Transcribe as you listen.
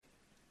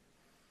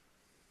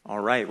All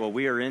right, well,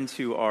 we are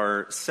into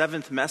our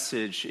seventh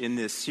message in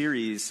this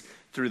series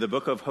through the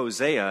book of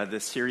Hosea, the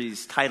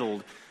series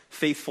titled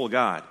Faithful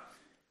God.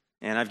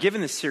 And I've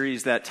given this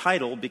series that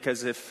title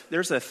because if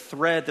there's a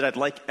thread that I'd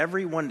like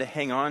everyone to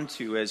hang on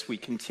to as we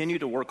continue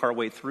to work our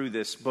way through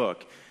this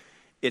book,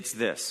 it's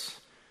this: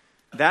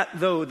 that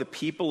though the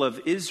people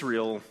of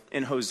Israel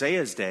in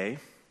Hosea's day,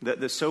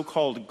 the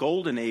so-called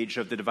golden age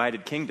of the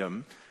divided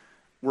kingdom,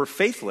 were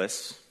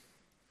faithless,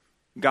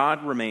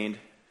 God remained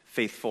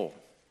faithful.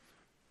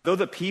 Though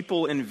the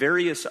people in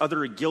various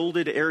other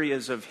gilded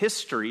areas of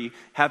history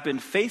have been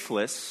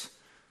faithless,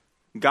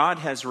 God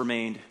has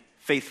remained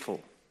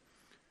faithful.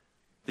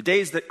 The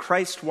days that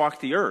Christ walked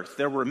the earth,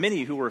 there were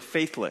many who were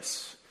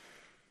faithless,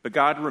 but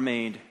God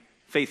remained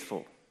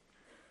faithful.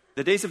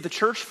 The days of the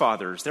church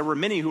fathers, there were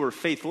many who were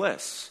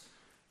faithless,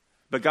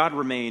 but God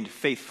remained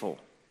faithful.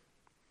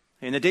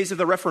 In the days of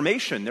the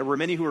Reformation, there were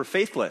many who were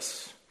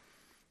faithless,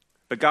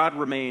 but God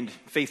remained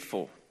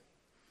faithful.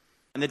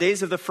 In the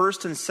days of the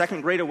first and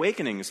second great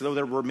awakenings, though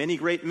there were many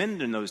great men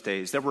in those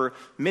days, there were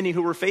many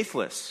who were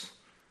faithless.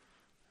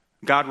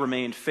 God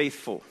remained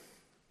faithful.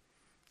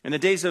 In the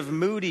days of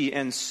Moody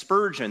and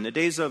Spurgeon, the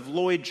days of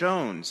Lloyd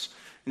Jones,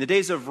 in the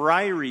days of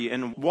Ryrie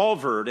and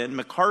Walvoord and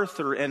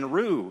MacArthur and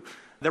Rue,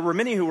 there were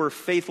many who were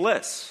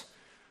faithless,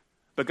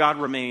 but God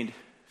remained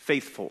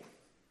faithful.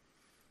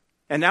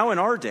 And now in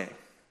our day,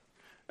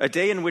 a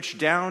day in which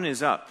down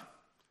is up,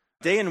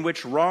 a day in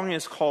which wrong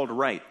is called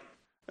right,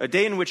 a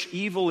day in which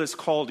evil is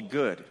called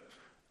good,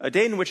 a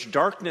day in which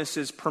darkness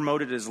is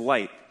promoted as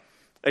light,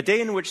 a day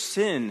in which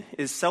sin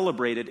is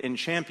celebrated and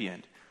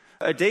championed,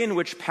 a day in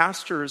which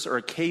pastors are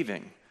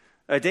caving,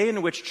 a day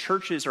in which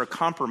churches are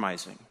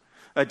compromising,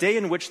 a day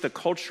in which the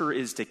culture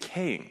is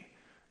decaying.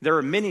 There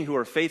are many who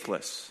are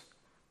faithless,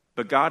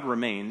 but God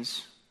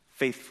remains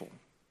faithful.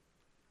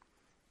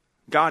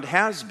 God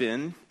has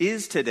been,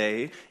 is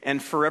today,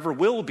 and forever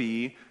will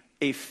be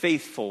a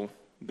faithful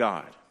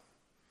God.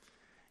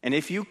 And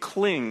if you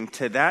cling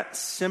to that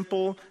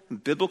simple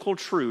biblical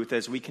truth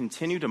as we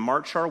continue to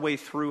march our way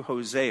through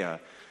Hosea,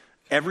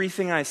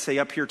 everything I say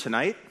up here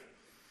tonight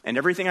and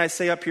everything I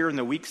say up here in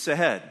the weeks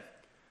ahead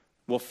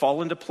will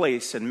fall into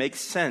place and make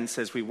sense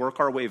as we work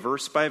our way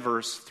verse by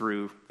verse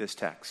through this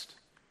text.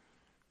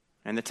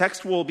 And the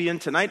text we'll be in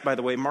tonight, by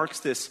the way, marks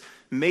this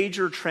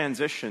major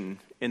transition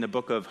in the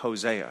book of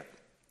Hosea.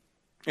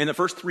 In the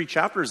first 3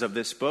 chapters of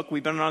this book,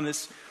 we've been on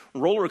this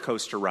roller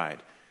coaster ride.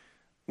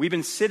 We've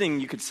been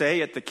sitting, you could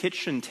say, at the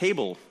kitchen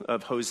table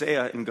of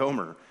Hosea and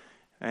Gomer.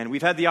 And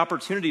we've had the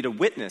opportunity to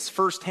witness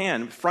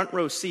firsthand, front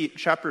row seat,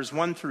 chapters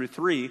 1 through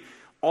 3,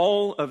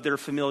 all of their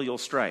familial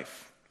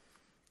strife.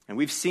 And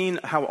we've seen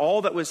how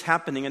all that was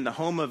happening in the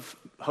home of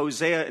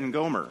Hosea and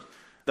Gomer,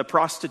 the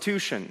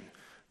prostitution,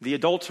 the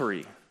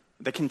adultery,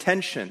 the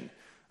contention,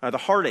 the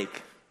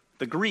heartache,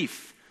 the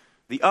grief,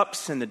 the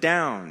ups and the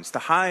downs, the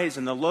highs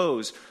and the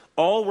lows,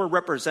 all were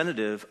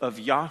representative of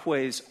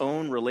Yahweh's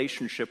own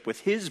relationship with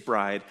his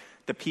bride,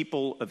 the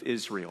people of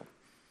Israel.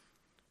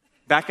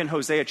 Back in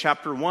Hosea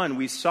chapter 1,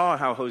 we saw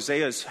how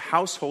Hosea's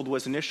household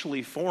was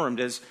initially formed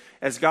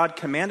as God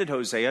commanded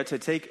Hosea to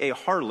take a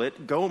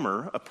harlot,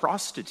 Gomer, a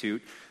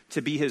prostitute,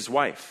 to be his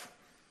wife.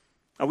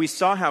 And we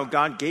saw how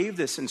God gave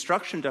this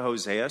instruction to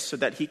Hosea so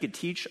that he could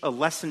teach a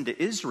lesson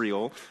to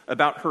Israel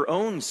about her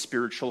own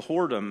spiritual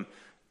whoredom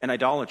and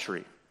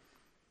idolatry.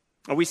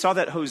 And we saw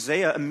that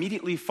Hosea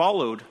immediately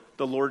followed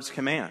the Lord's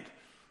command.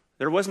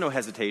 There was no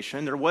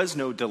hesitation, there was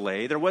no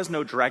delay, there was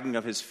no dragging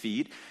of his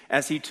feet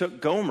as he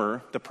took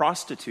Gomer, the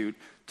prostitute,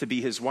 to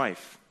be his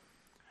wife.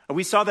 And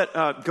we saw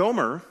that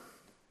Gomer,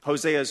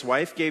 Hosea's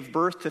wife, gave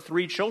birth to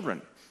 3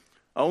 children,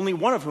 only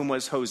one of whom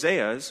was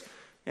Hosea's,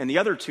 and the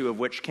other 2 of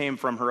which came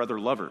from her other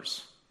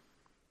lovers.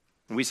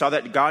 And we saw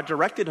that God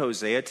directed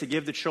Hosea to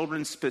give the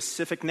children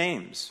specific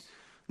names: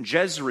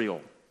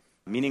 Jezreel,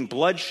 meaning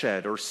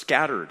bloodshed or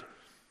scattered;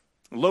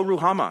 Lo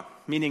Ruhamah,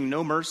 meaning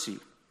no mercy;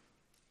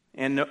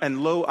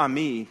 and Lo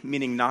Ami,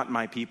 meaning not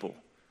my people.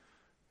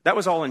 That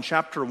was all in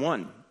chapter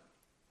 1.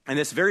 And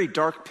this very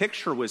dark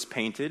picture was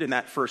painted in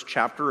that first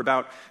chapter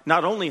about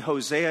not only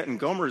Hosea and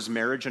Gomer's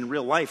marriage in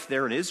real life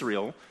there in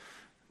Israel,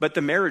 but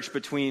the marriage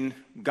between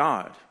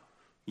God,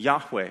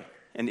 Yahweh,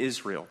 and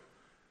Israel.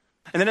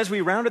 And then as we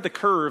rounded the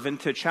curve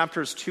into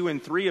chapters 2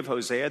 and 3 of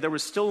Hosea, there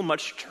was still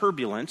much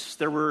turbulence.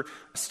 There were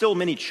still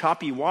many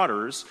choppy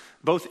waters,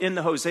 both in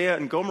the Hosea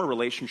and Gomer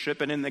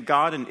relationship and in the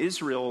God and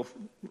Israel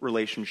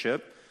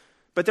relationship.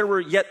 But there were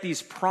yet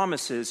these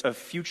promises of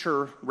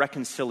future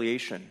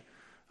reconciliation,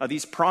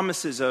 these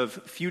promises of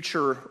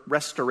future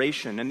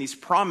restoration, and these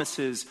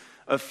promises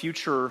of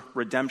future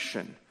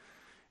redemption.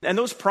 And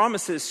those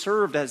promises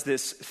served as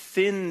this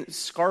thin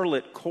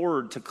scarlet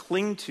cord to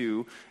cling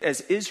to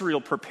as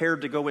Israel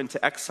prepared to go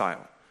into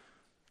exile,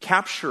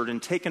 captured and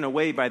taken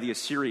away by the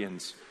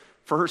Assyrians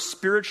for her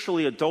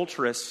spiritually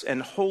adulterous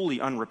and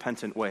wholly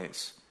unrepentant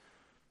ways.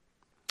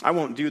 I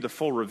won't do the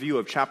full review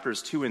of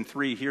chapters 2 and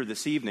 3 here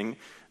this evening,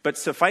 but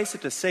suffice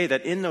it to say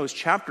that in those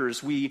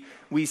chapters we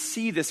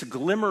see this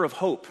glimmer of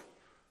hope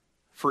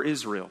for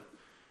Israel.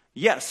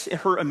 Yes,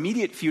 her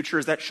immediate future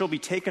is that she'll be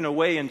taken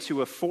away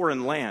into a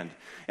foreign land.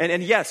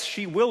 And yes,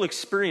 she will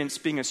experience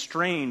being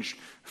estranged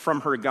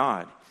from her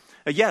God.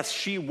 Yes,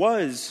 she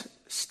was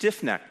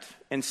stiff-necked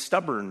and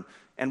stubborn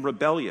and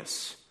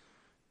rebellious,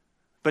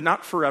 but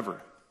not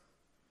forever.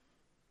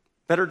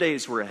 Better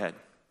days were ahead.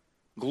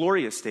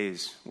 Glorious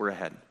days were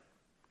ahead.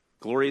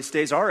 Glorious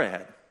days are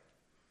ahead.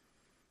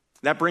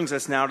 That brings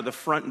us now to the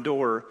front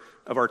door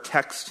of our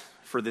text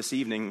for this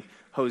evening,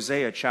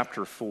 Hosea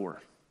chapter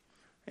 4.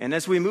 And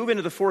as we move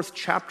into the fourth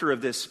chapter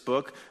of this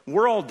book,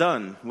 we're all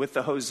done with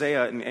the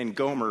Hosea and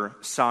Gomer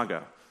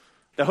saga.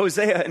 The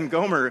Hosea and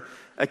Gomer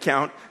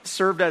account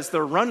served as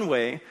the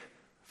runway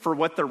for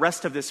what the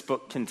rest of this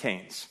book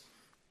contains.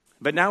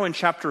 But now in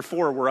chapter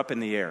 4, we're up in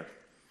the air.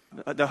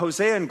 The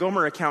Hosea and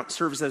Gomer account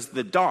serves as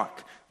the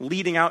dock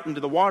leading out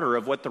into the water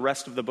of what the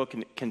rest of the book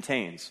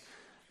contains.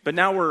 But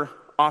now we're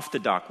off the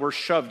dock. We're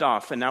shoved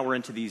off, and now we're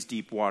into these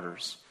deep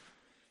waters.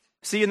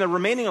 See, in the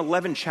remaining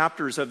 11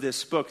 chapters of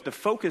this book, the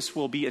focus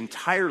will be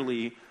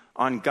entirely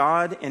on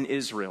God and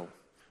Israel.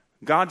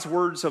 God's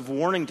words of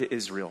warning to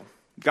Israel,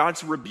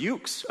 God's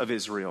rebukes of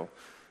Israel,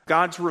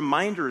 God's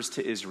reminders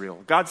to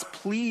Israel, God's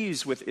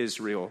pleas with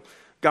Israel,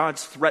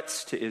 God's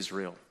threats to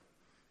Israel.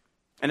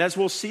 And as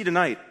we'll see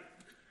tonight,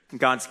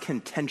 God's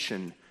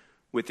contention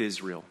with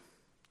Israel.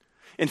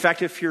 In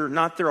fact, if you're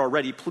not there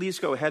already, please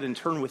go ahead and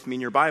turn with me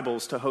in your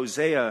Bibles to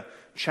Hosea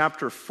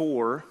chapter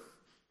 4.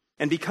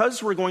 And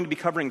because we're going to be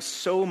covering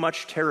so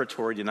much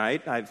territory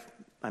tonight,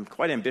 I'm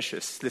quite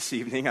ambitious this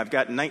evening. I've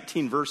got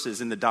 19 verses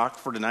in the doc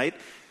for tonight.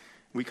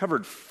 We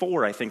covered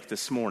 4, I think,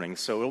 this morning,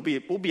 so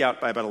we'll be out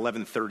by about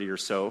 11:30 or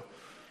so.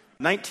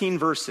 19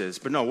 verses,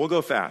 but no, we'll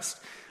go fast.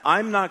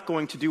 I'm not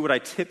going to do what I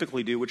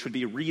typically do, which would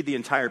be read the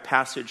entire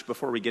passage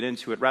before we get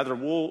into it. Rather,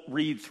 we'll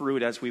read through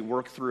it as we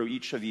work through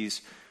each of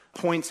these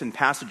points and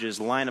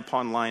passages, line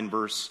upon line,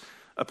 verse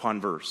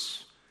upon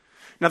verse.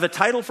 Now, the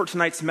title for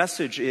tonight's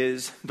message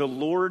is The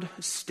Lord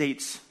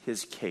States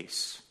His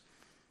Case.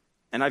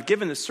 And I've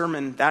given the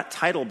sermon that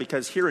title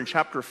because here in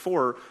chapter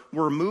 4,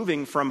 we're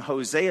moving from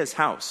Hosea's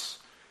house,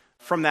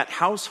 from that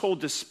household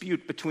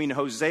dispute between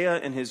Hosea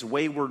and his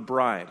wayward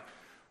bride,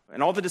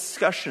 and all the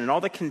discussion and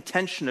all the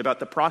contention about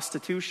the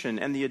prostitution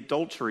and the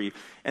adultery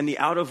and the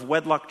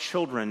out-of-wedlock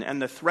children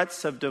and the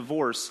threats of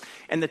divorce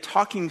and the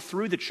talking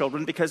through the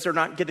children because they're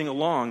not getting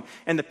along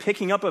and the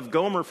picking up of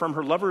Gomer from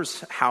her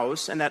lover's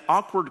house and that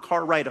awkward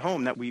car ride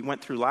home that we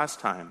went through last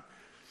time.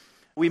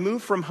 We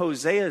move from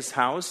Hosea's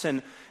house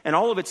and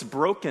all of its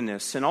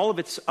brokenness and all of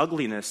its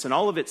ugliness and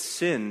all of its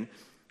sin,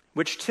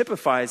 which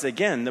typifies,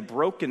 again, the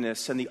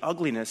brokenness and the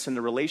ugliness in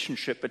the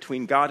relationship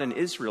between God and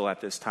Israel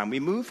at this time. We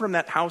move from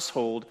that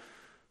household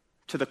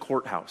to the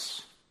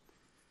courthouse,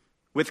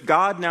 with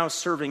God now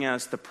serving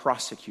as the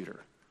prosecutor,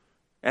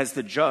 as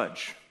the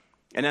judge,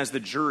 and as the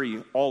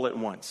jury all at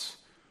once.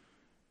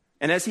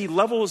 And as he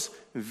levels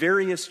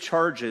various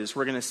charges,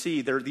 we're going to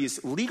see there are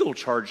these legal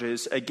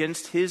charges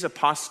against his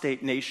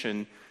apostate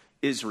nation,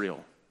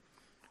 Israel.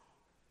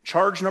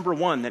 Charge number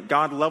 1 that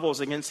God levels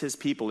against his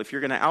people, if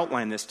you're going to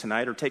outline this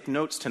tonight or take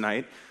notes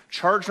tonight,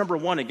 charge number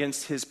 1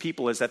 against his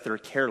people is that they're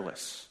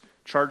careless.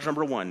 Charge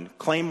number 1,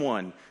 claim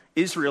 1,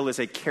 Israel is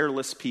a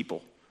careless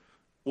people.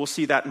 We'll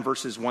see that in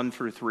verses 1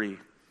 through 3.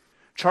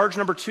 Charge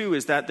number 2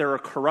 is that there are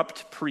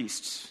corrupt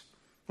priests.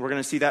 We're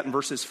going to see that in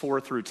verses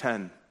 4 through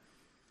 10.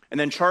 And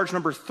then charge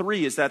number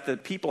 3 is that the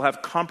people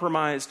have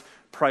compromised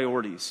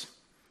priorities,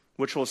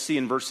 which we'll see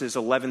in verses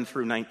 11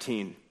 through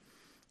 19.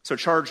 So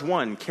charge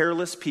 1,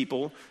 careless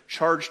people.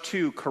 Charge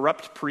 2,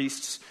 corrupt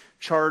priests.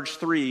 Charge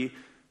 3,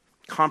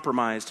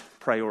 compromised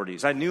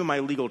priorities. I knew my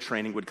legal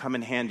training would come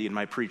in handy in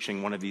my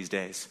preaching one of these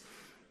days.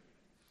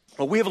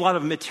 Well, we have a lot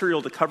of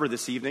material to cover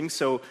this evening,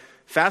 so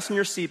fasten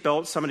your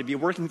seatbelts. I'm going to be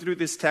working through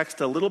this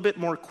text a little bit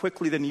more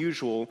quickly than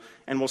usual,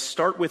 and we'll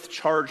start with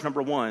charge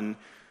number 1,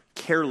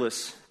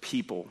 careless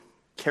people.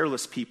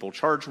 Careless people.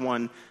 Charge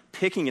 1,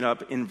 picking it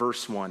up in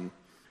verse 1.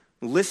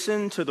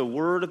 Listen to the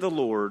word of the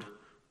Lord,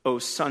 O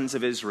sons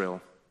of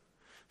Israel.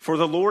 For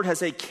the Lord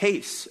has a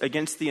case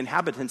against the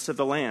inhabitants of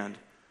the land,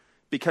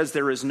 because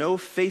there is no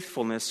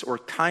faithfulness or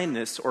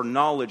kindness or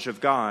knowledge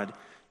of God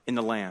in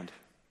the land.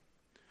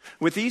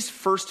 With these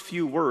first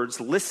few words,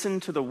 listen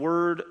to the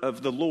word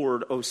of the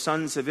Lord, O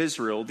sons of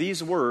Israel.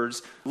 These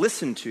words,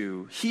 listen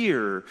to,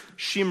 hear,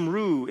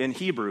 shimru in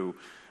Hebrew,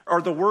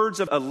 are the words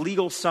of a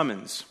legal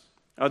summons,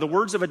 are the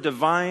words of a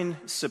divine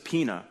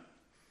subpoena.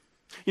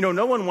 You know,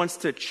 no one wants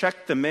to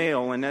check the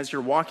mail, and as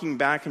you're walking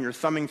back and you're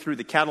thumbing through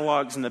the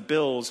catalogs and the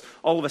bills,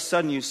 all of a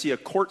sudden you see a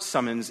court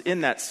summons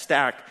in that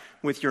stack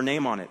with your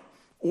name on it,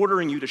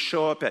 ordering you to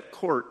show up at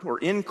court or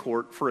in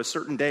court for a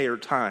certain day or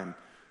time.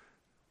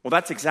 Well,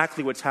 that's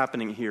exactly what's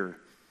happening here.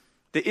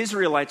 The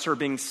Israelites are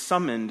being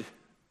summoned,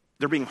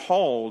 they're being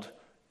hauled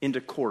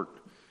into court.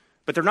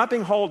 But they're not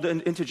being hauled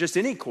into just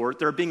any court,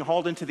 they're being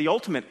hauled into the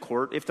ultimate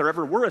court. If there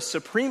ever were a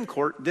Supreme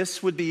Court,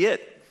 this would be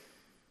it.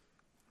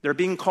 They're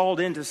being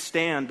called in to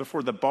stand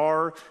before the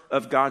bar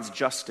of God's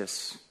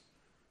justice.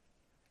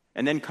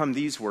 And then come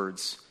these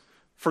words,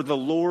 for the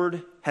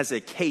Lord has a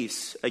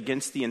case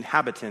against the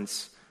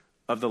inhabitants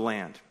of the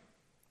land.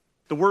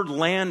 The word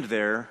land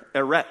there,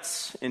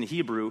 eretz in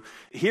Hebrew,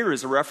 here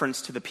is a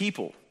reference to the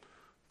people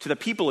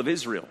of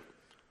Israel.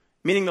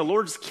 Meaning the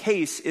Lord's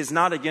case is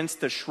not against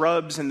the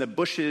shrubs and the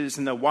bushes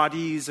and the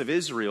wadis of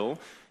Israel.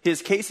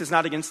 His case is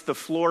not against the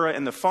flora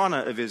and the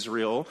fauna of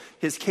Israel.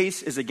 His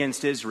case is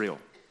against Israel,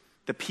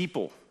 the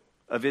people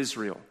of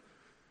Israel.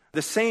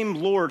 The same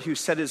Lord who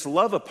set his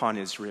love upon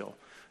Israel,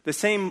 the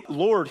same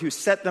Lord who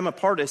set them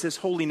apart as his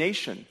holy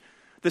nation,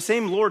 the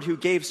same Lord who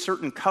gave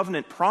certain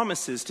covenant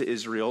promises to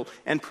Israel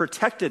and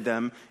protected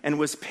them and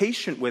was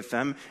patient with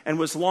them and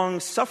was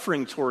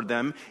long-suffering toward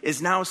them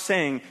is now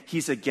saying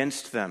he's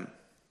against them.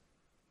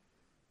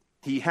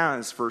 He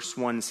has, verse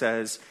 1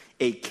 says,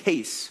 a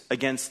case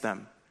against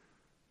them.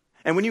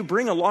 And when you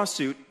bring a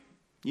lawsuit,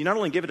 you not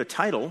only give it a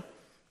title,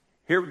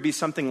 here it would be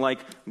something like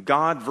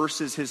God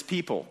versus his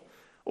people,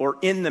 or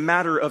in the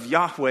matter of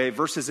Yahweh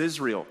versus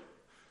Israel.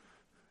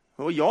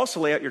 Well, you also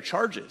lay out your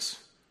charges.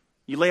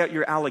 You lay out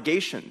your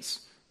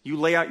allegations. You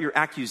lay out your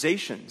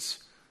accusations,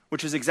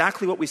 which is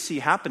exactly what we see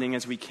happening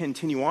as we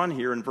continue on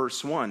here in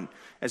verse 1.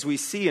 As we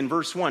see in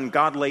verse 1,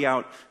 God lay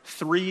out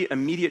 3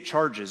 immediate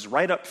charges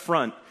right up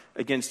front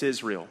against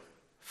Israel.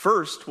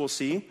 First, we'll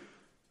see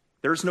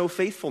there's no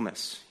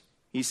faithfulness.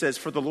 He says,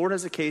 for the Lord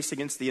has a case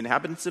against the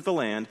inhabitants of the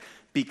land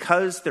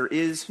because there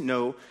is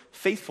no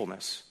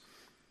faithfulness.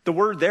 The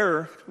word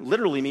there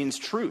literally means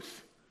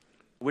truth,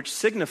 which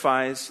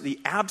signifies the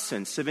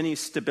absence of any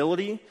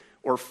stability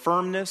or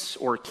firmness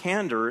or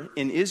candor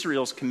in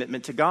Israel's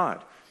commitment to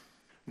God.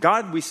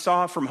 God, we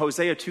saw from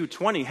Hosea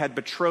 2:20, had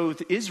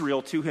betrothed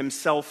Israel to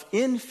himself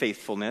in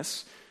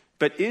faithfulness,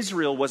 but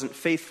Israel wasn't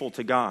faithful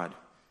to God.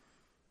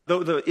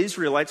 Though the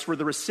Israelites were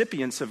the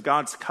recipients of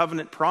God's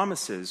covenant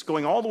promises,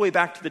 going all the way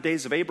back to the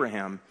days of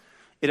Abraham,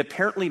 it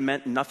apparently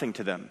meant nothing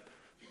to them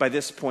by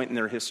this point in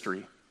their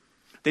history.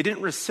 They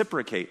didn't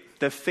reciprocate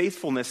the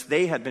faithfulness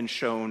they had been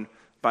shown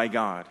by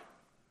God.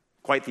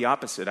 Quite the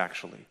opposite,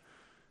 actually.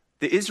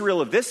 The Israel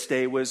of this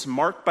day was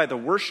marked by the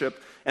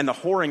worship and the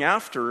whoring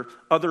after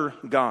other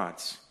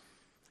gods.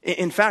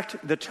 In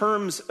fact, the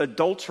terms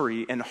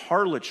adultery and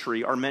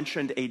harlotry are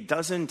mentioned a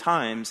dozen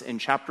times in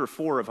chapter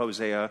 4 of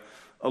Hosea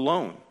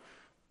alone,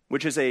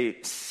 which is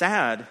a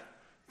sad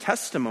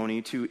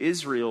testimony to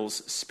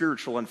Israel's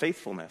spiritual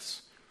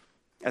unfaithfulness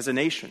as a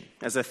nation,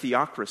 as a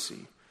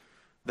theocracy.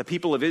 The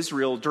people of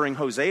Israel during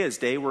Hosea's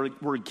day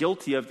were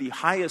guilty of the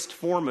highest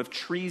form of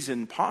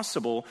treason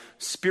possible,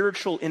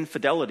 spiritual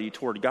infidelity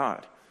toward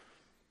God.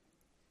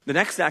 The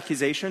next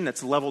accusation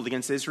that's leveled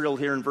against Israel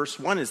here in verse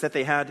 1 is that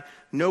they had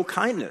no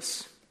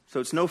kindness.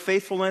 So it's no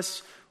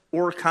faithfulness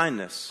or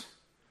kindness.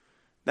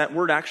 That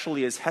word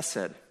actually is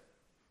hesed,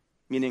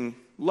 meaning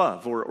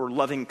love or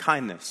loving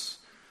kindness,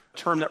 a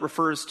term that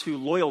refers to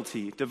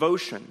loyalty,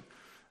 devotion,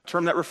 a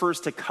term that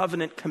refers to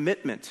covenant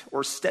commitment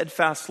or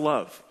steadfast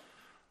love,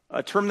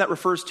 a term that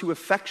refers to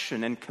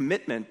affection and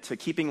commitment to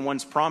keeping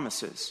one's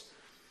promises,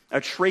 a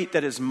trait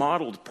that is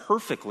modeled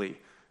perfectly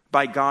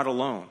by God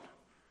alone.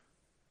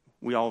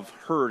 We all have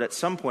heard at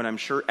some point, I'm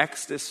sure,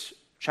 Exodus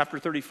chapter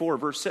 34,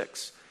 verse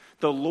 6.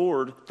 The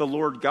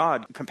Lord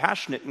God,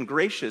 compassionate and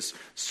gracious,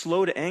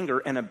 slow to anger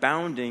and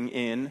abounding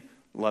in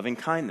loving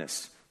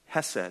kindness,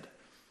 hesed.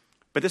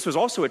 But this was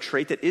also a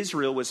trait that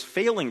Israel was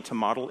failing to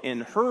model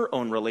in her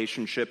own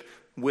relationship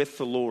with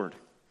the Lord.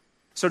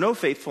 So no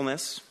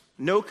faithfulness,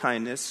 no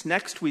kindness.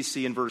 Next we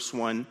see in verse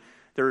 1,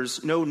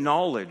 there's no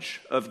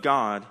knowledge of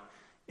God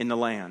in the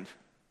land.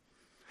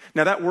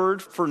 Now that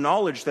word for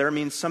knowledge there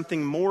means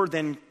something more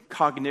than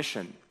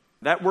cognition.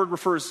 That word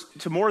refers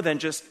to more than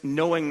just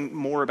knowing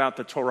more about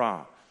the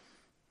Torah.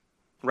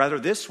 Rather,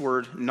 this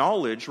word,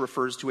 knowledge,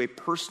 refers to a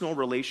personal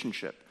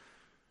relationship,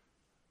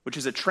 which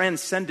is a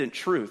transcendent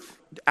truth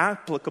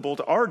applicable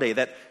to our day,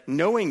 that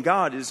knowing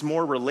God is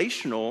more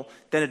relational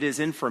than it is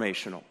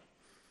informational.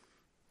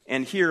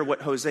 And here,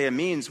 what Hosea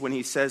means when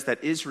he says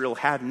that Israel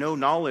had no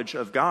knowledge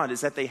of God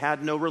is that they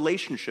had no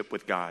relationship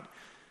with God.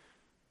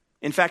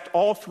 In fact,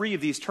 all 3 of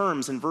these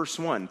terms in verse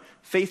 1,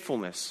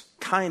 faithfulness,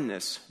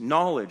 kindness,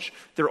 knowledge,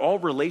 they're all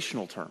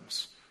relational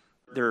terms.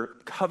 They're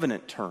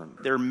covenant terms.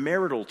 They're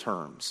marital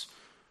terms.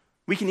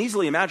 We can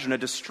easily imagine a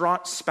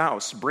distraught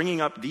spouse bringing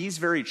up these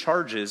very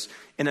charges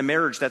in a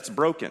marriage that's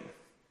broken,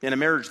 in a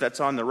marriage that's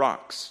on the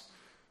rocks.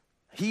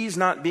 He's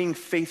not being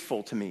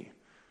faithful to me.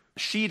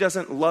 She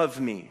doesn't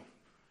love me.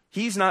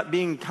 He's not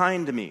being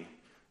kind to me.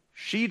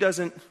 She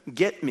doesn't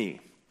get me.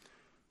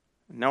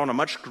 Now, on a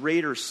much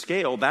greater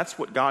scale, that's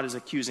what God is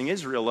accusing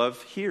Israel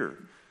of here.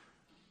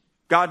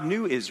 God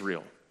knew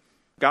Israel.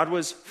 God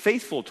was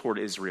faithful toward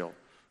Israel.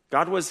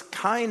 God was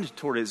kind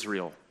toward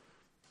Israel.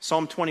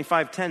 Psalm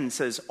 25:10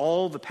 says,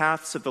 all the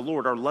paths of the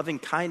Lord are loving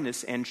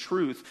kindness and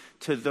truth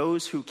to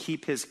those who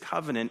keep his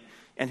covenant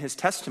and his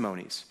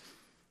testimonies.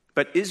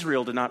 But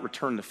Israel did not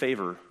return the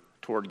favor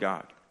toward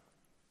God.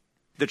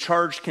 The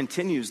charge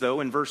continues, though,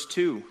 in verse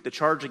 2, the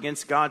charge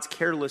against God's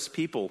careless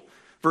people.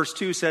 Verse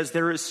 2 says,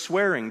 there is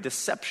swearing,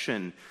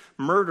 deception,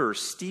 murder,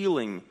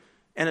 stealing,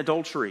 and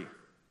adultery.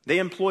 They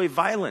employ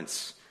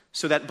violence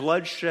so that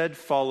bloodshed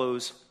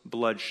follows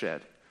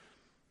bloodshed.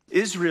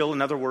 Israel,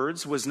 in other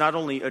words, was not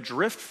only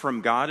adrift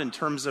from God in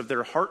terms of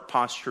their heart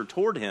posture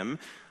toward him,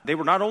 they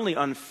were not only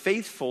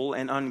unfaithful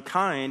and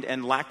unkind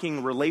and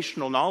lacking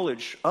relational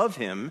knowledge of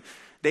him,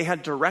 they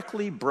had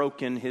directly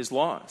broken his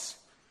laws.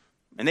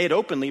 And they had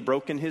openly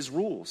broken his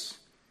rules.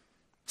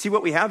 See,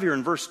 what we have here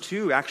in verse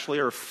 2 actually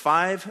are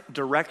 5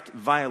 direct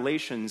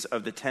violations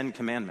of the 10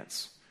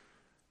 commandments.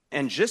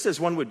 And just as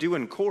one would do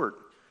in court,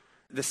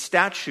 the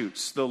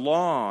statutes, the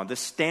law, the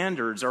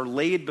standards are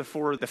laid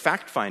before the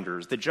fact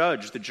finders, the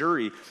judge, the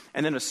jury,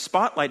 and then a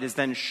spotlight is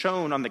then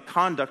shown on the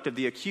conduct of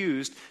the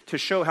accused to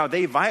show how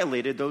they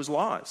violated those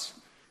laws.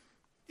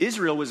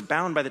 Israel was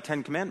bound by the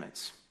 10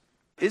 commandments.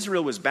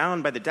 Israel was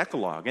bound by the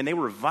Decalogue, and they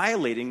were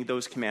violating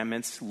those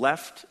commandments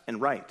left and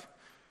right.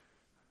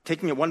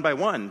 Taking it one by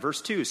one,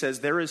 verse 2 says,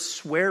 there is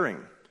swearing.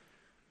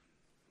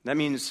 That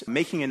means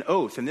making an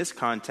oath, in this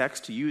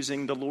context,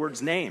 using the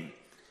Lord's name.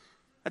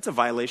 That's a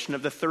violation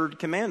of the 3rd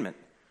commandment.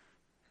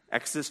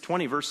 Exodus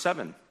 20, verse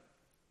 7.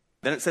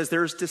 Then it says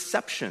there's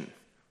deception,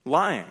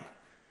 lying.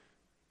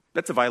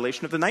 That's a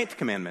violation of the 9th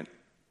commandment.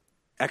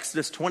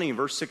 Exodus 20,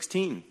 verse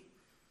 16.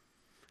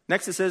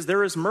 Next it says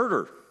there is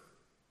murder.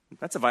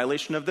 That's a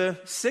violation of the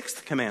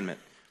 6th commandment.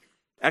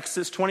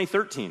 Exodus 20,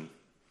 13.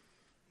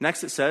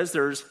 Next it says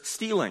there's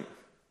stealing.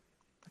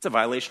 That's a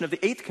violation of the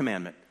 8th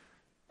commandment.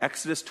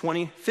 Exodus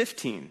 20,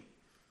 15.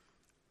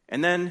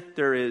 And then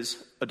there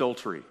is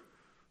adultery.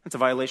 That's a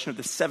violation of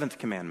the 7th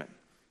commandment.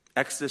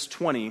 Exodus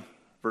 20,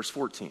 verse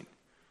 14.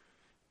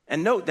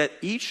 And note that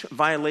each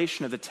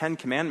violation of the 10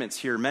 commandments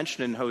here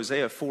mentioned in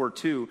Hosea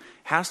 4:2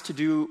 has to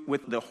do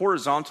with the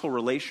horizontal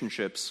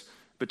relationships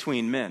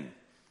between men,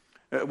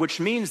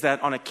 which means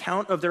that on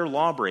account of their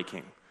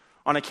lawbreaking,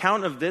 on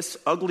account of this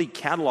ugly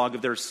catalog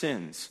of their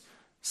sins,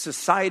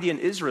 society in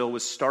Israel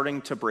was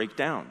starting to break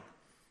down.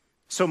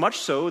 So much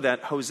so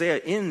that Hosea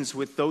ends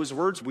with those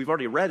words we've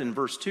already read in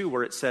verse 2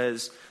 where it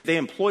says, they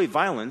employ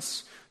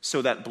violence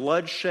so that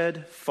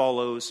bloodshed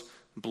follows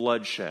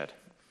bloodshed.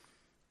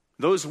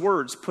 Those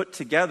words put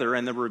together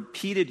and the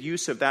repeated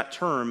use of that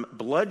term,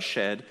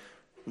 bloodshed,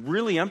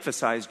 really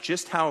emphasize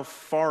just how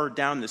far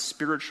down the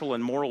spiritual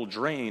and moral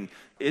drain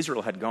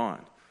Israel had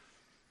gone.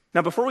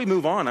 Now, before we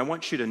move on, I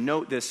want you to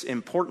note this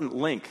important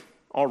link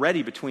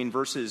already between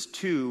verses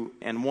 2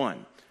 and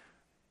 1.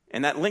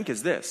 And that link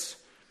is this.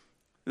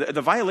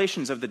 The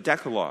violations of the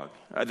Decalogue,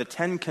 the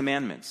 10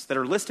 commandments that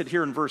are listed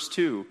here in verse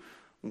 2,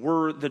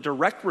 were the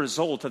direct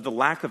result of the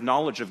lack of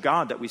knowledge of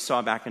God that we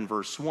saw back in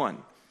verse 1.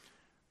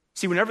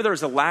 See, whenever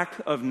there's a lack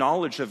of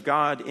knowledge of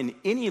God in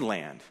any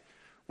land,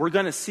 we're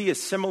going to see a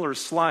similar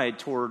slide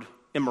toward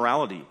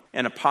immorality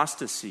and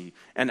apostasy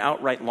and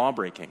outright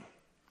lawbreaking.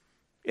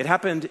 It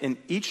happened in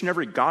each and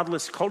every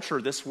godless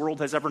culture this world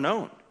has ever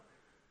known,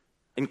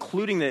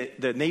 including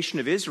the nation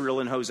of Israel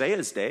in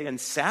Hosea's day,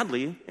 and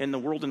sadly, in the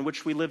world in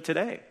which we live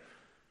today.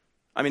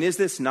 I mean, is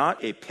this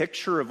not a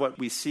picture of what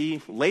we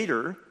see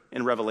later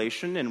in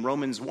Revelation in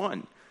Romans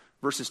 1,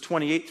 verses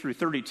 28 through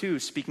 32,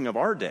 speaking of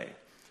our day?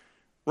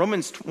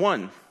 Romans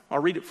 1, I'll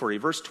read it for you.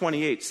 Verse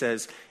 28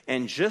 says,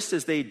 and just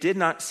as they did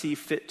not see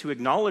fit to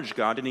acknowledge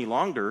God any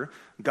longer,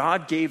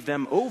 God gave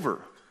them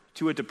over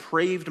to a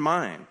depraved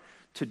mind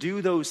to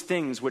do those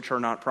things which are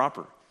not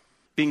proper,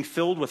 being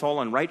filled with all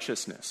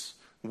unrighteousness,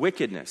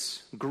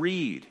 wickedness,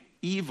 greed,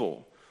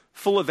 evil,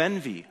 full of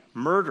envy,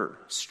 murder,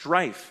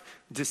 strife,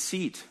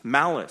 deceit,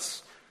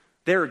 malice.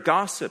 They are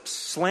gossips,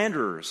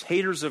 slanderers,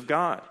 haters of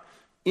God,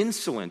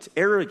 insolent,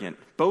 arrogant,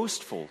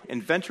 boastful,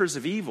 inventors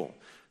of evil,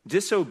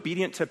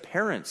 disobedient to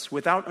parents,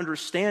 without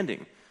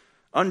understanding,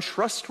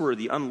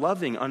 untrustworthy,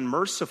 unloving,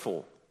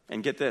 unmerciful.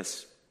 And get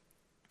this,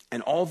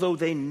 and although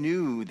they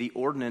knew the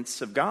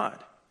ordinance of God,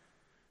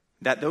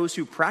 that those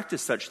who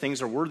practice such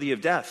things are worthy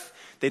of death,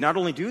 they not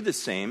only do the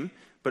same,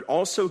 but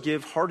also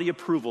give hearty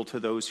approval to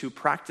those who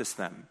practice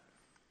them.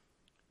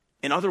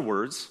 In other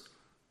words,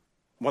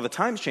 while the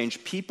times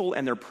change, people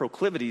and their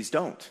proclivities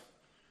don't.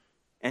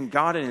 And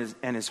God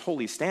and his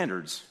holy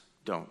standards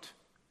don't.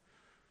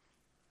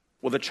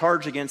 Well, the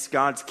charge against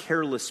God's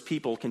careless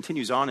people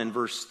continues on in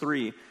verse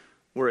 3,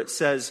 where it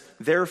says,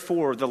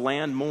 therefore the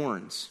land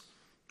mourns,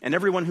 and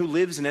everyone who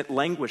lives in it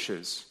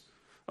languishes,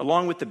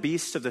 along with the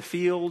beasts of the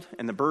field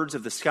and the birds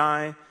of the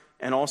sky,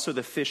 and also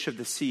the fish of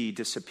the sea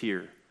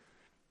disappear.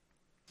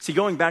 See,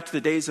 going back to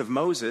the days of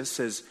Moses,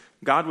 as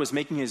God was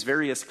making his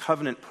various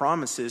covenant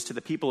promises to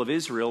the people of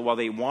Israel while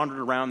they wandered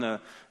around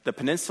the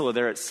peninsula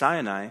there at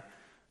Sinai,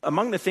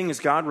 among the things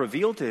God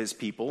revealed to his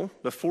people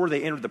before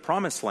they entered the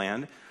promised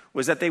land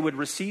was that they would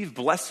receive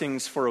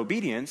blessings for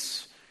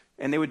obedience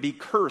and they would be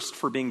cursed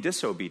for being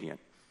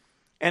disobedient.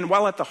 And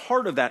while at the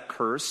heart of that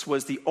curse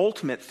was the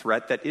ultimate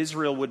threat that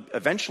Israel would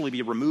eventually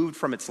be removed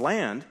from its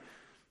land,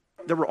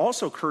 there were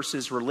also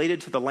curses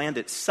related to the land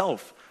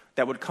itself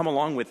that would come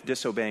along with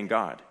disobeying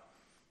God.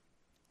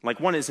 Like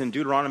one is in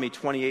Deuteronomy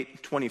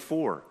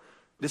 28:24.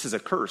 This is a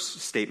curse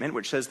statement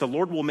which says, the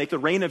Lord will make the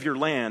rain of your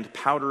land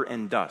powder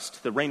and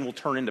dust. The rain will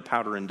turn into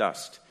powder and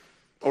dust.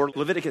 Or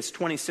Leviticus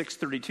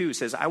 26:32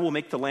 says, I will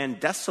make the land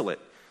desolate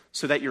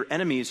so that your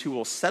enemies who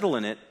will settle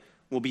in it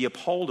will be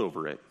appalled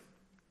over it.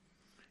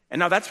 And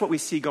now that's what we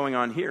see going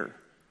on here.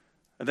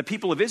 The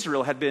people of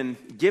Israel had been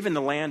given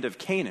the land of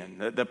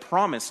Canaan, the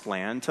promised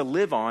land, to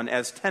live on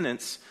as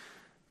tenants,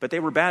 but they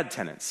were bad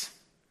tenants.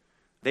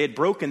 They had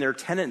broken their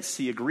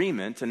tenancy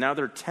agreement, and now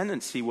their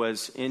tenancy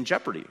was in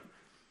jeopardy.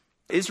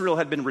 Israel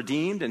had been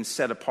redeemed and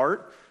set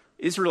apart.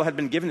 Israel had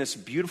been given this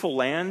beautiful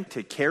land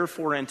to care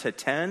for and to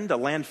tend, a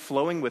land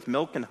flowing with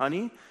milk and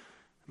honey.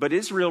 But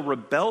Israel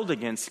rebelled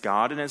against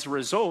God, and as a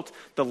result,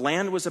 the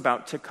land was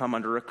about to come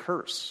under a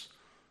curse.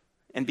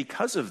 And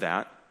because of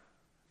that,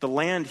 the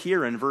land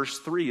here in verse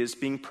 3 is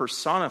being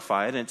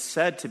personified, and it's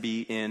said to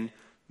be in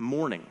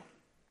mourning.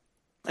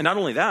 And not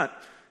only that,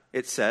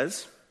 it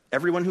says,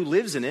 everyone who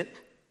lives in it,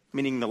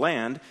 meaning the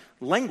land,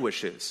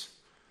 languishes.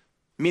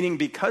 Meaning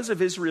because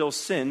of Israel's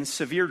sin,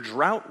 severe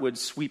drought would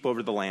sweep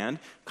over the land,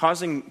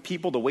 causing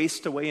people to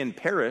waste away and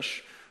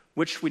perish,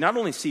 which we not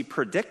only see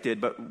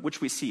predicted, but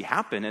which we see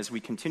happen as we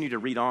continue to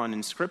read on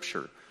in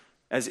Scripture,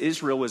 as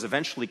Israel was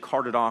eventually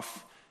carted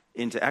off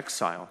into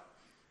exile.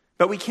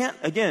 But we can't,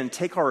 again,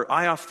 take our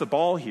eye off the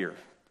ball here,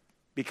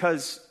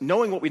 because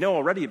knowing what we know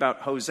already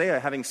about Hosea,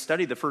 having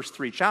studied the first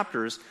 3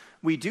 chapters,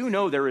 we do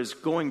know there is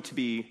going to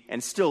be,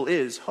 and still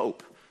is,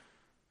 hope.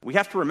 We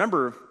have to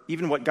remember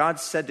even what God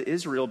said to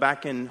Israel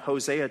back in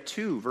Hosea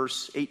 2,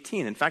 verse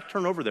 18. In fact,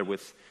 turn over there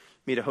with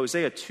me to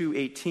Hosea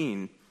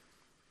 2:18.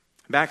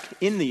 Back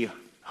in the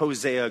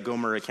Hosea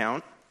Gomer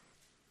account,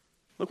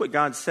 look what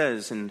God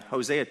says in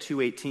Hosea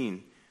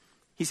 2:18.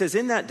 He says,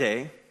 in that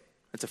day,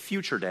 that's a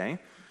future day,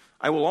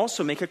 I will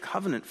also make a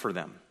covenant for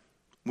them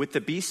with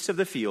the beasts of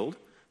the field,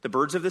 the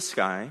birds of the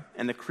sky,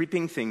 and the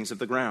creeping things of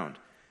the ground.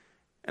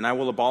 And I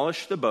will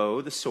abolish the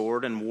bow, the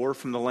sword, and war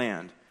from the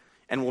land,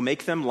 and will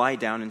make them lie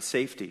down in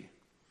safety.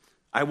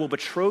 I will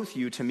betroth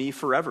you to me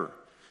forever.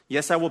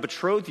 Yes, I will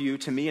betroth you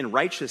to me in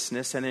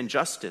righteousness and in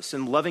justice,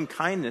 in loving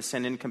kindness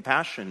and in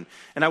compassion.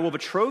 And I will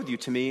betroth you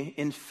to me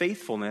in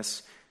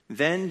faithfulness.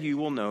 Then you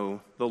will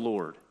know the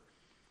Lord.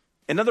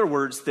 In other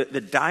words,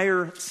 the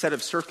dire set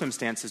of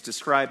circumstances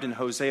described in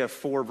Hosea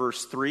 4,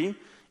 verse 3,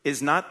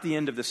 is not the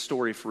end of the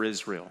story for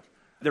Israel.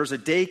 There's a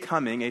day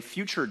coming, a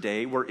future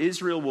day, where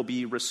Israel will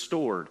be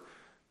restored.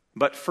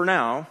 But for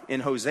now, in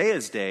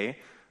Hosea's day,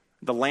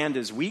 the land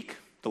is weak,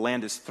 the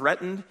land is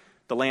threatened,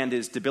 the land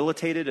is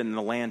debilitated, and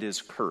the land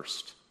is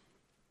cursed.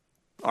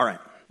 All right,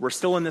 we're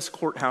still in this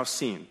courthouse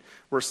scene.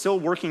 We're still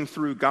working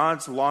through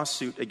God's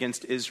lawsuit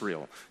against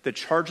Israel, the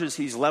charges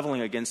he's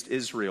leveling against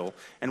Israel.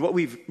 And what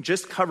we've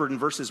just covered in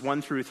verses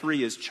 1 through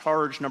 3 is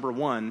charge number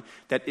 1,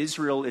 that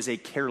Israel is a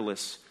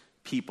careless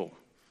people.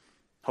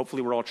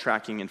 Hopefully we're all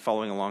tracking and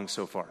following along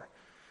so far.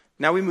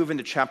 Now we move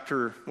into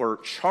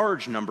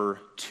charge number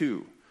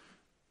 2.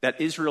 That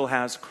Israel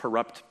has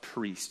corrupt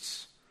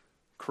priests.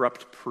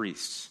 Corrupt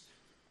priests.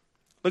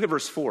 Look at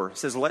verse 4. It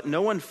says, let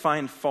no one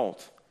find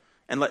fault,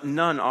 and let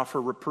none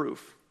offer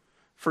reproof.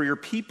 For your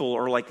people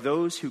are like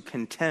those who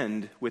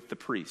contend with the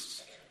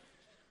priests.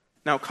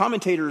 Now,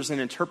 commentators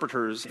and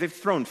interpreters, they've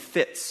thrown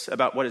fits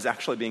about what is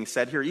actually being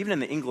said here. Even in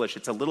the English,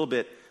 it's a little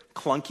bit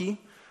clunky.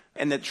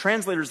 And the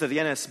translators of the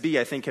NSB,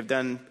 I think, have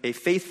done a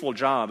faithful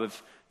job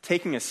of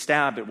taking a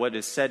stab at what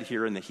is said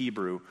here in the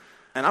Hebrew.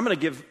 And I'm going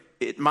to give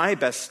my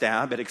best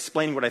stab at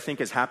explaining what I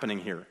think is happening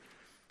here.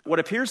 What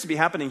appears to be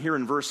happening here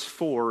in verse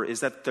 4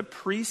 is that the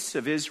priests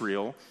of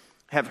Israel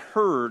have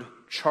heard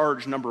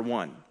charge number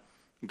 1,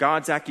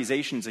 God's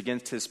accusations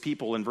against his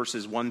people in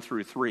verses 1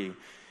 through 3.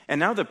 And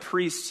now the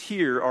priests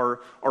here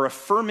are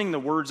affirming the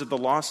words of the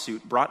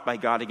lawsuit brought by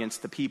God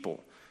against the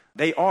people.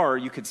 They are,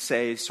 you could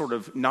say, sort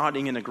of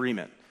nodding in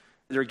agreement.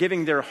 They're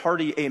giving their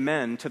hearty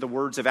amen to the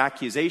words of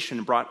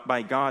accusation brought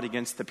by God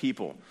against the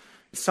people.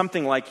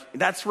 Something like,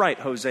 that's right,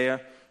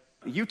 Hosea.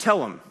 You tell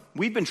them.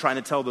 We've been trying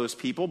to tell those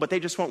people, but they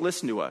just won't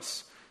listen to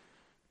us.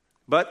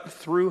 But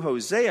through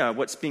Hosea,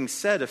 what's being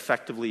said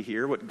effectively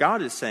here, what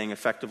God is saying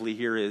effectively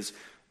here is,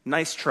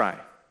 nice try.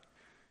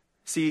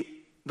 See,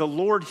 the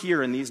Lord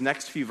here in these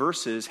next few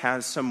verses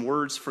has some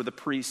words for the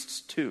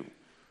priests too.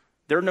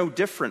 They're no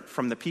different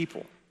from the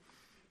people.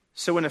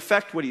 So in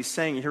effect, what he's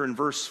saying here in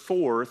verse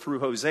 4 through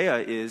Hosea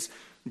is,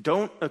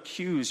 don't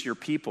accuse your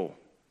people,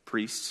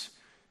 priests,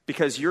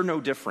 because you're no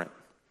different.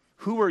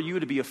 Who are you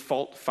to be a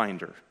fault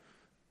finder?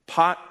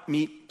 Pot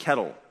meet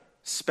kettle,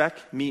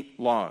 speck meet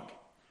log.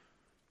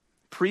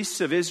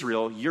 Priests of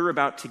Israel, you're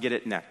about to get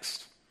it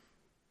next.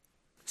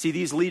 See,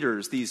 these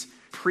leaders, these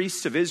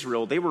priests of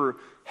Israel, they were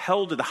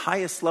held to the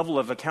highest level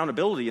of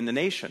accountability in the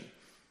nation.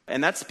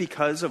 And that's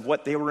because of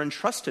what they were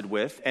entrusted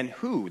with and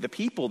who, the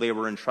people they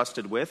were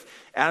entrusted with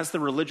as the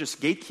religious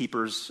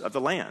gatekeepers of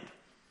the land.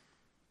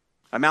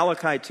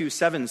 Malachi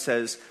 2:7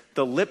 says,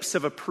 the lips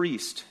of a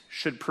priest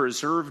should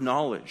preserve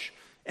knowledge,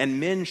 and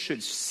men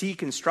should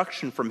seek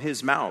instruction from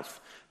his mouth,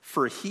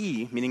 for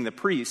he, meaning the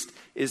priest,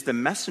 is the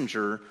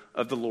messenger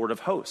of the Lord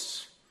of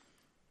hosts.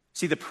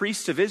 See, the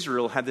priests of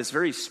Israel had this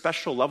very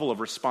special level of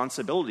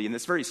responsibility and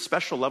this very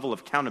special level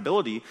of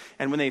accountability,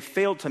 and when they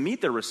failed to meet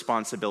their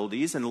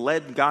responsibilities and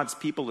led God's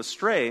people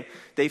astray,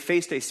 they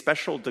faced a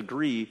special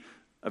degree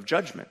of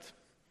judgment.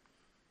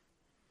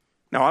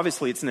 Now,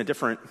 obviously, it's in a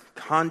different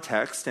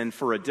context and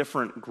for a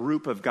different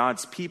group of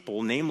God's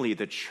people, namely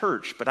the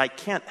church, but I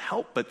can't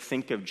help but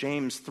think of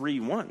James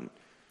 3:1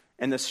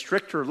 and the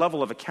stricter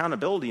level of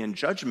accountability and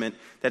judgment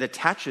that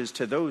attaches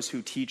to those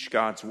who teach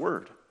God's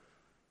word.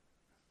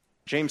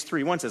 James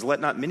 3:1 says, "Let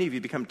not many of you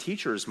become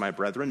teachers, my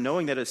brethren,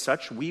 knowing that as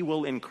such we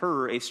will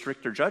incur a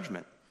stricter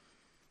judgment."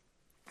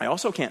 I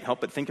also can't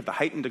help but think of the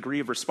heightened degree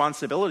of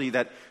responsibility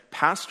that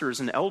pastors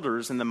and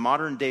elders in the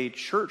modern day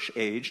church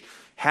age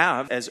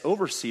have as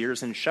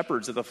overseers and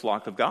shepherds of the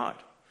flock of God.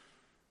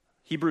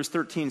 Hebrews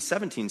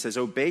 13:17 says,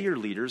 "Obey your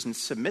leaders and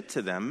submit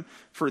to them,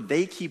 for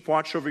they keep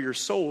watch over your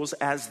souls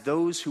as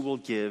those who will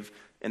give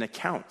an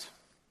account."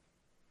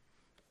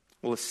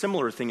 Well, a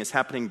similar thing is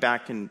happening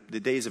back in the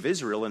days of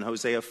Israel in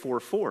Hosea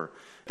 4:4.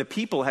 The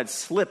people had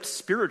slipped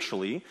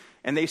spiritually,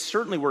 and they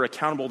certainly were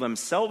accountable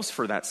themselves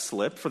for that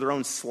slip, for their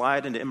own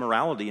slide into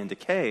immorality and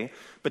decay.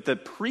 But the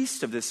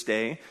priests of this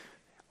day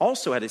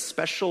also had a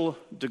special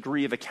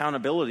degree of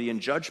accountability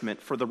and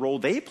judgment for the role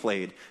they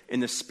played in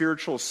the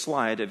spiritual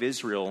slide of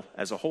Israel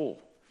as a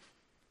whole.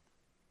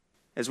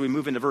 As we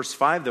move into verse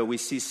 5, though, we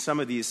see some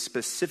of these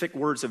specific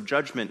words of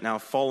judgment now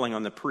falling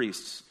on the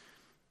priests.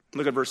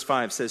 Look at verse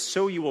 5. It says,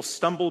 "So you will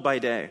stumble by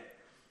day,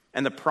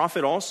 and the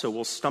prophet also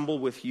will stumble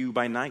with you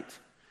by night,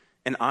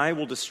 and I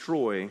will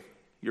destroy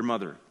your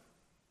mother."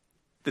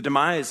 The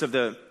demise of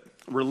the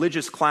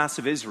religious class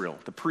of Israel,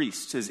 the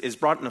priests, is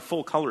brought into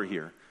full color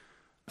here.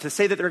 To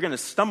say that they're going to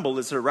stumble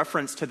is a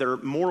reference to their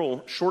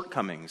moral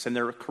shortcomings and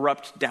their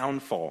corrupt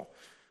downfall.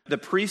 The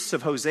priests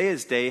of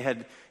Hosea's day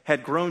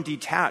had grown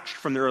detached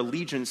from their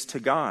allegiance to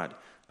God,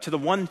 to the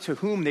one to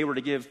whom they were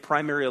to give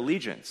primary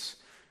allegiance.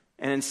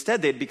 And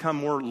instead, they'd become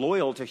more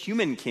loyal to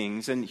human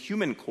kings and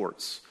human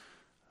courts.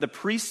 The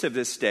priests of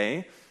this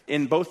day,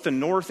 in both the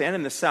north and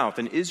in the south,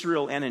 in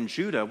Israel and in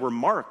Judah, were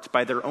marked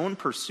by their own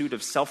pursuit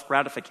of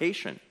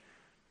self-gratification.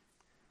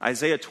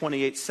 Isaiah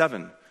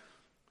 28:7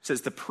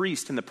 says, "The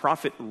priest and the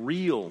prophet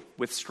reel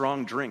with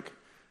strong drink.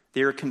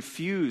 They are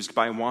confused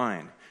by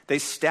wine. They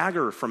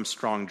stagger from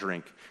strong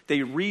drink.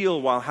 They reel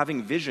while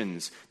having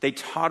visions. They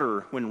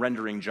totter when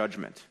rendering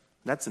judgment."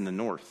 That's in the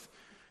north.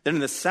 Then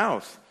in the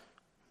south,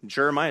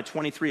 Jeremiah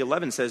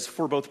 23:11 says,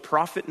 "For both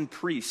prophet and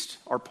priest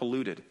are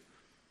polluted."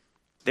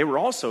 They were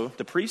also,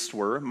 the priests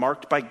were,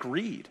 marked by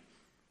greed.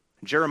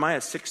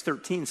 Jeremiah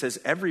 6:13 says,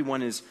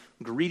 "Everyone is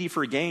greedy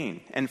for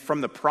gain, and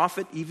from the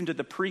prophet even to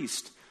the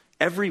priest,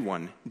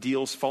 everyone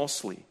deals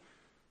falsely."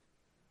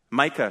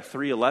 Micah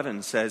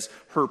 3:11 says,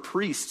 "Her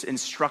priests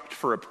instruct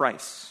for a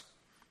price."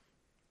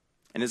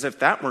 And as if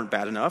that weren't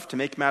bad enough, to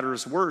make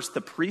matters worse,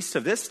 the priests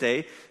of this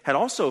day had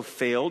also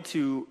failed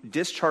to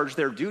discharge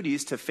their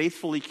duties to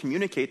faithfully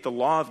communicate the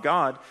law of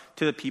God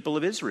to the people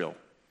of Israel.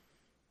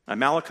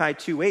 Malachi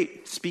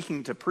 2:8,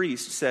 speaking to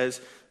priests,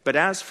 says, "But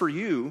as for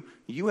you,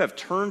 you have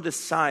turned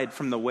aside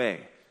from the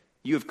way.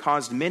 You have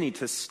caused many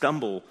to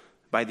stumble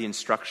by the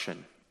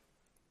instruction."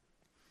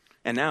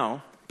 And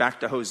now, back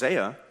to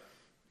Hosea,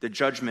 the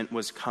judgment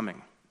was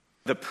coming.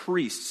 The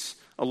priests,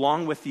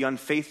 along with the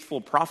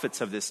unfaithful prophets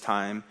of this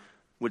time,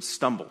 would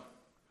stumble.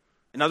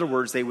 In other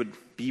words, they would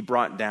be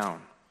brought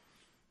down.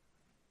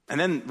 And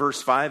then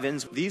verse 5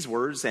 ends with these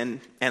words,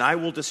 and I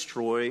will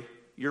destroy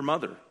your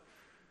mother.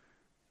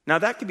 Now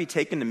that could be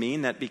taken to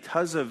mean that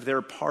because of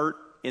their part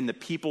in the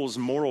people's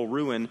moral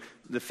ruin,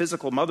 the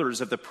physical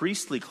mothers of the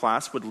priestly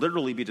class would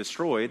literally be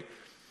destroyed.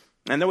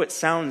 And though it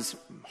sounds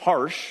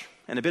harsh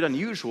and a bit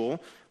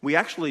unusual, we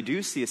actually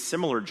do see a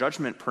similar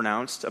judgment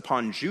pronounced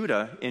upon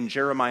Judah in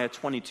Jeremiah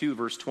 22,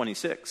 verse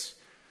 26.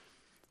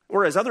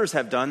 Or as others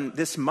have done,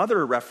 this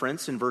mother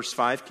reference in verse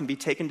 5 can be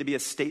taken to be a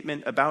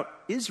statement about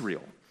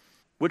Israel,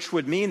 which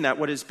would mean that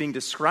what is being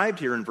described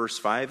here in verse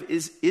 5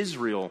 is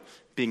Israel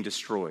being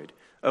destroyed,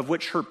 of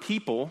which her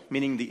people,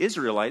 meaning the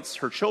Israelites,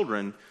 her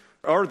children,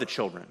 are the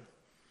children.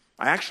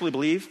 I actually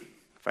believe,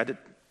 if I had to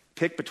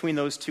pick between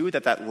those two,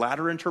 that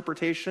latter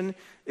interpretation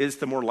is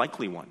the more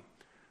likely one.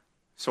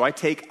 So I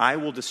take "I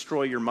will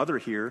destroy your mother"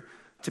 here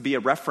to be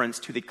a reference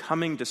to the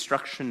coming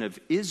destruction of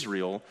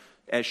Israel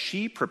as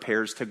she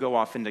prepares to go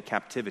off into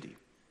captivity.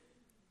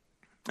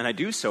 And I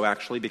do so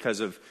actually because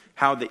of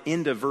how the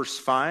end of verse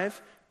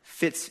 5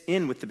 fits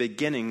in with the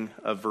beginning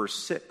of verse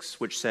 6,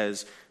 which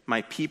says,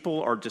 "My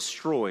people are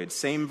destroyed,"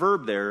 same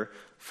verb there,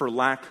 "for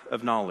lack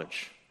of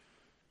knowledge."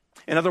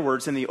 In other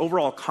words, in the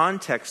overall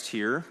context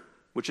here,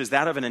 which is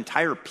that of an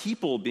entire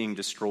people being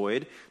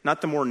destroyed,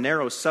 not the more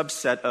narrow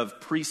subset of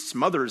priests'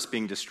 mothers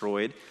being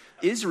destroyed,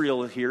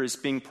 Israel here is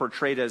being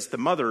portrayed as the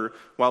mother,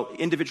 while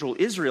individual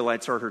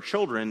Israelites are her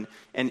children,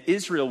 and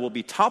Israel will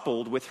be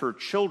toppled with her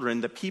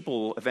children, the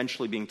people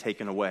eventually being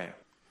taken away.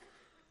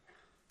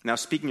 Now,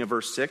 speaking of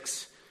verse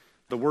 6,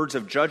 the words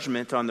of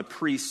judgment on the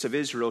priests of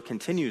Israel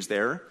continues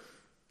there.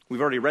 We've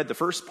already read the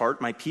first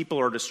part, "My people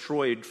are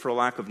destroyed for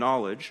lack of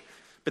knowledge."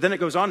 But then it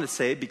goes on to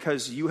say,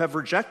 "Because you have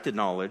rejected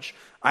knowledge,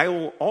 I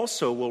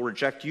will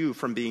reject you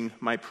from being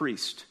my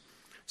priest.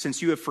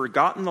 Since you have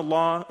forgotten the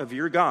law of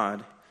your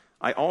God,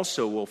 I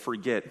also will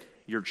forget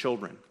your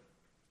children."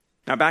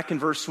 Now back in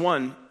verse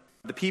 1,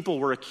 The people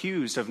were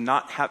accused of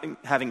not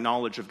having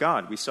knowledge of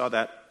God. We saw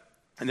that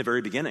in the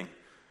very beginning.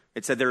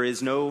 It said there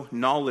is no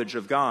knowledge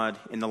of God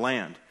in the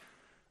land.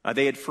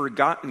 They had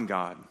forgotten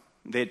God.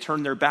 They had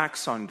turned their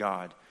backs on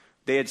God.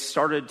 They had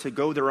started to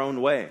go their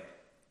own way.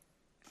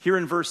 Here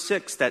in verse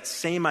 6, that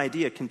same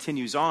idea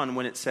continues on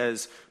when it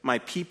says, "My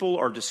people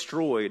are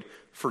destroyed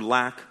for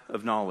lack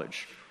of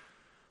knowledge."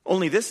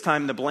 Only this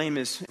time the blame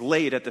is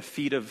laid at the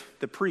feet of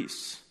the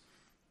priests.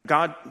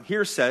 God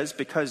here says,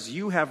 "Because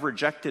you have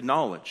rejected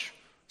knowledge,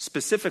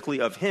 specifically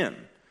of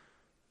him,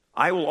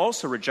 I will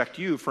also reject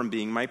you from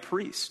being my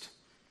priest."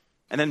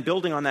 And then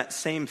building on that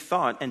same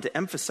thought and to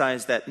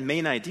emphasize that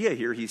main idea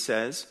here, he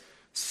says,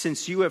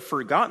 "Since you have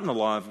forgotten the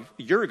law of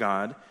your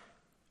God,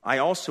 I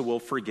also will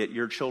forget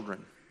your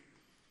children."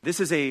 This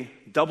is a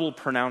double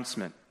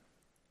pronouncement,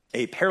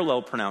 a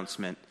parallel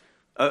pronouncement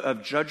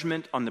of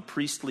judgment on the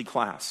priestly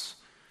class,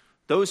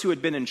 those who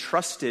had been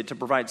entrusted to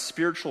provide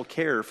spiritual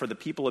care for the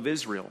people of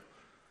Israel.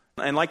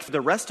 And like the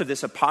rest of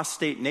this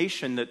apostate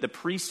nation, that the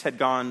priests had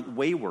gone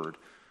wayward.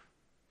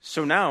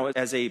 So now,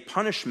 as a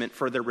punishment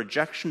for their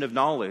rejection of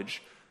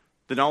knowledge,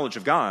 the knowledge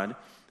of God,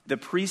 the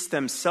priests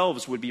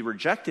themselves would be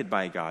rejected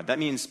by God. That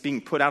means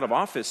being put out of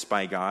office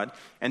by God,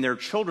 and their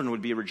children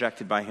would be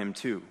rejected by him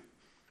too.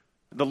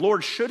 The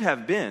Lord should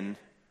have been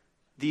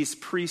these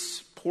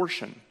priests'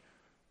 portion,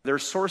 their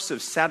source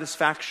of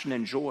satisfaction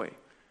and joy,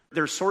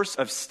 their source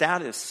of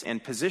status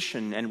and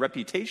position and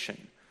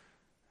reputation.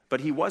 But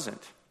he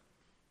wasn't.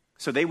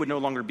 So they would no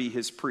longer be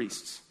his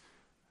priests.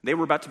 They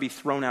were about to be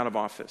thrown out of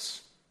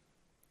office.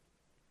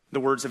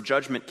 The words of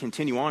judgment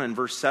continue on in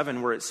verse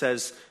 7, where it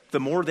says, "The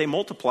more they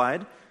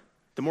multiplied,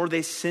 the more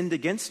they sinned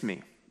against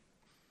me."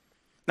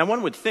 Now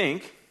one would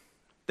think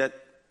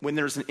that when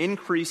there's an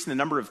increase in the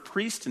number of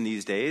priests in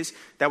these days,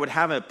 that would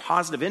have a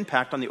positive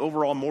impact on the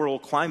overall moral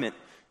climate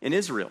in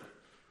Israel.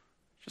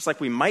 Just like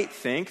we might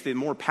think the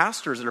more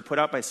pastors that are put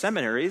out by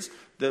seminaries,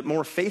 the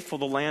more faithful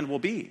the land will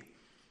be.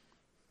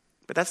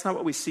 But that's not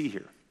what we see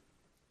here.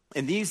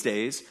 In these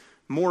days,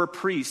 more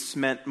priests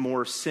meant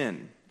more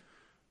sin.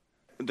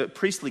 The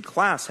priestly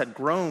class had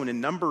grown in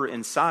number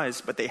and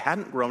size, but they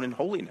hadn't grown in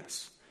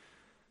holiness.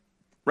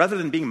 Rather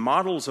than being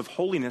models of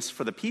holiness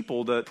for the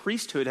people, the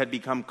priesthood had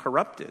become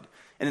corrupted.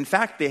 And in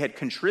fact, they had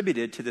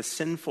contributed to the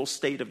sinful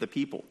state of the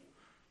people.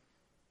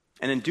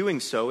 And in doing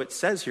so, it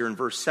says here in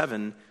verse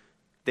 7,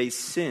 "They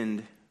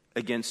sinned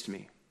against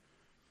me."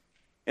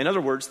 In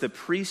other words, the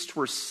priests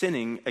were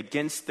sinning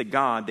against the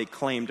God they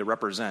claimed to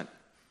represent.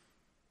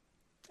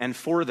 And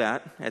for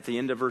that, at the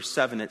end of verse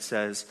 7, it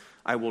says,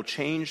 "I will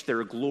change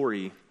their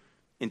glory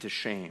into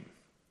shame."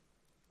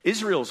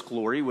 Israel's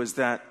glory was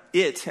that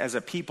it, as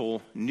a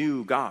people,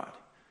 knew God.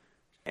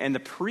 And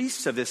the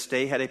priests of this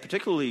day had a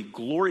particularly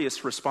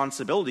glorious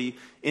responsibility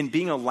in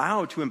being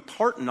allowed to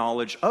impart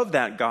knowledge of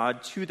that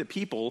God to the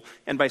people,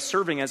 and by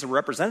serving as a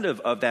representative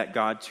of that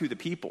God to the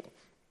people.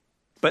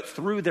 But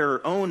through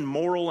their own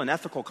moral and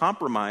ethical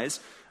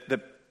compromise, the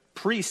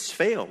priests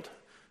failed.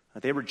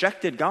 They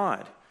rejected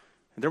God.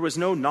 There was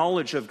no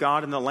knowledge of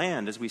God in the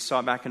land, as we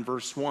saw back in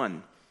verse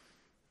 1.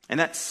 And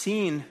that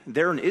scene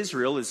there in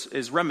Israel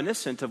is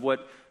reminiscent of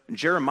what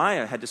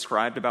Jeremiah had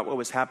described about what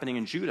was happening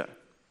in Judah.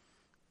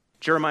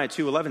 Jeremiah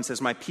 2:11 says,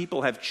 "My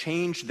people have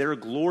changed their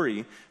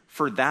glory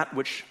for that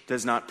which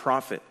does not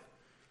profit."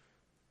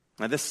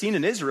 Now, this scene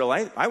in Israel,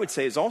 I would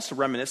say, is also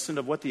reminiscent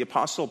of what the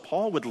Apostle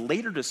Paul would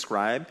later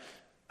describe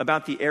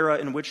about the era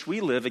in which we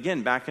live,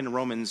 again, back in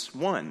Romans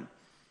 1.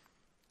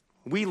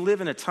 We live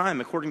in a time,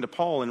 according to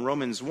Paul in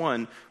Romans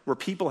 1, where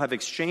people have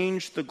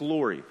exchanged the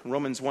glory,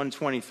 Romans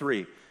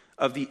 1:23,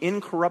 of the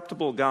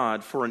incorruptible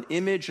God for an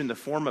image in the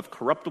form of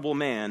corruptible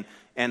man,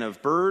 and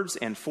of birds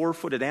and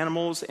four-footed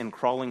animals and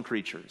crawling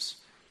creatures.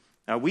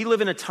 Now, we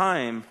live in a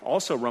time,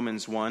 also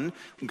Romans 1,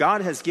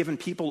 God has given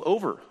people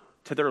over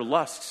to their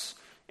lusts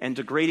and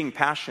degrading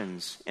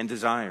passions and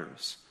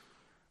desires.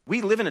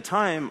 We live in a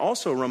time,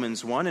 also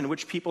Romans 1, in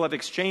which people have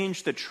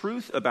exchanged the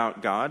truth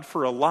about God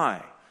for a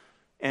lie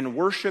and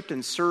worshiped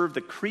and served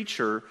the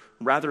creature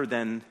rather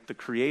than the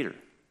Creator.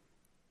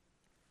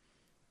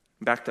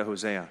 Back to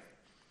Hosea.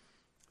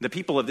 The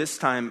people of this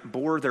time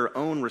bore their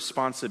own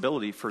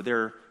responsibility for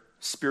their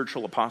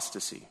spiritual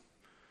apostasy.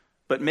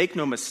 But make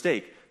no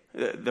mistake,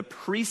 the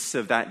priests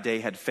of that day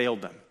had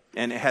failed them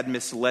and had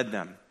misled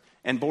them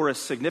and bore a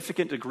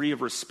significant degree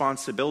of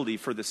responsibility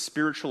for the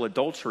spiritual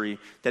adultery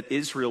that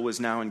Israel was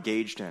now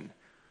engaged in.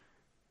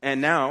 And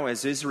now,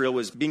 as Israel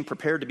was being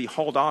prepared to be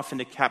hauled off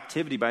into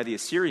captivity by the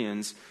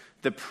Assyrians,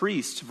 the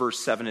priest, verse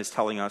 7 is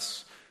telling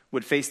us,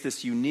 would face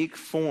this unique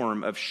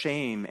form of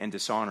shame and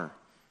dishonor.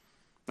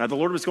 Now, the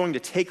Lord was going to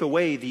take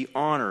away the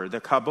honor,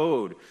 the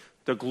kabod,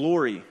 the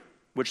glory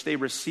which they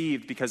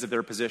received because of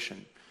their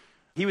position.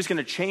 He was going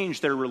to change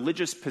their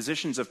religious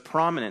positions of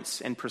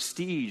prominence and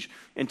prestige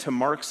into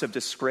marks of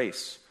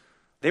disgrace.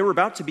 They were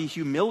about to be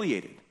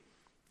humiliated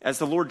as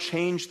the Lord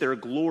changed their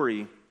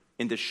glory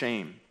into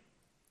shame.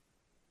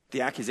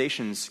 The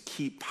accusations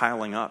keep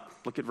piling up.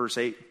 Look at verse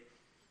 8. It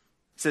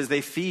says,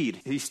 "They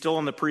feed," he's still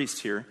on the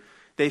priests here,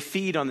 "they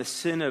feed on the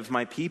sin of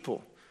my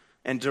people.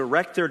 and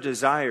direct their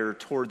desire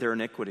toward their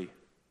iniquity.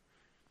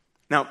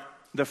 Now,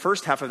 the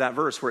first half of that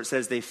verse where it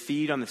says they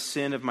feed on the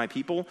sin of my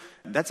people,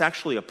 that's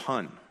actually a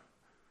pun.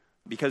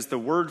 Because the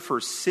word for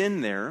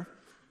sin there,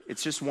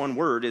 it's just one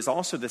word, is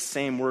also the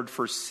same word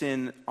for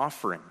sin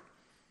offering.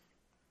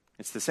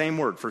 It's the same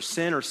word for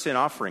sin or sin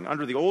offering.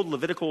 Under the old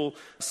Levitical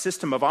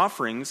system of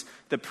offerings,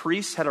 the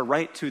priests had a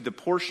right to the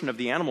portion of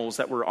the animals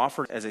that were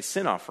offered as a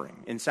sin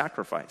offering in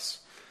sacrifice.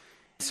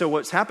 So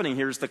what's happening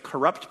here is the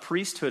corrupt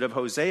priesthood of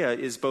Hosea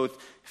is both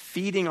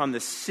feeding on the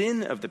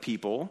sin of the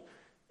people,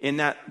 in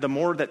that the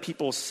more that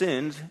people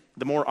sinned,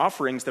 the more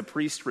offerings the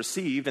priest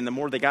received and the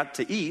more they got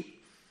to eat.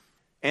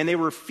 And they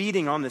were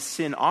feeding on the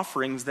sin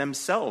offerings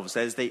themselves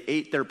as they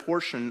ate their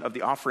portion of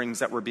the offerings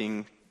that were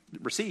being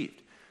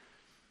received.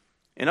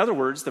 In other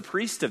words, the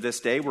priests of this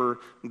day were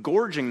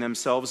gorging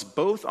themselves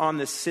both on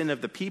the sin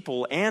of the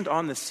people and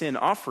on the sin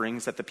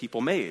offerings that the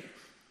people made.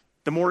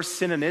 The more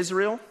sin in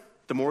Israel,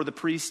 the more the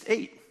priest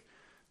ate.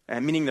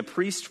 Meaning the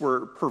priests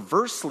were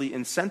perversely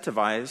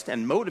incentivized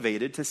and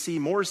motivated to see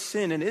more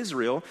sin in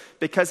Israel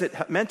because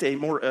it meant a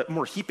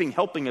more heaping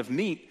helping of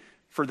meat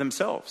for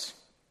themselves.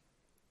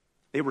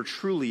 They were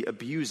truly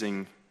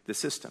abusing the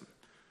system.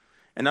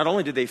 And not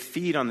only did they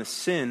feed on the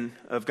sin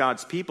of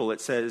God's people,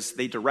 it says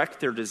they direct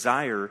their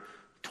desire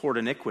toward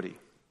iniquity.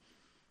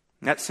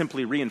 And that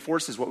simply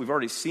reinforces what we've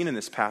already seen in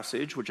this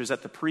passage, which is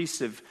that the priests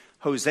of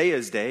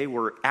Hosea's day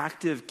were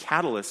active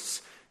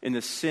catalysts in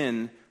the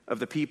sin of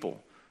the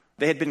people.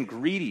 They had been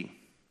greedy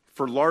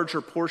for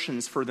larger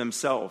portions for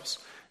themselves.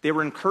 They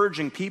were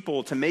encouraging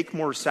people to make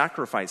more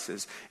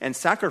sacrifices. And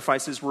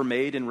sacrifices were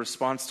made in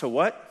response to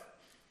what?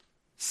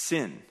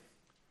 Sin.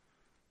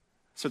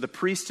 So the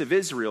priests of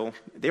Israel,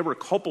 they were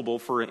culpable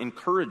for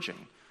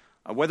encouraging,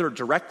 whether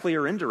directly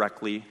or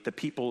indirectly, the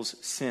people's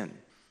sin.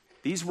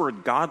 These were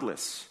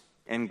godless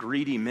and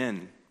greedy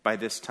men by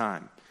this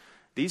time.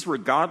 These were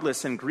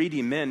godless and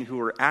greedy men who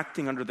were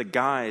acting under the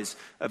guise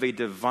of a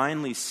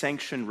divinely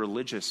sanctioned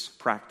religious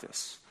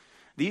practice.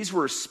 These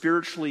were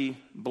spiritually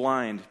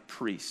blind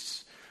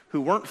priests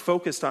who weren't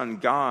focused on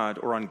God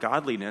or on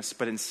godliness,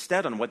 but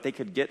instead on what they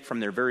could get from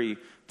their very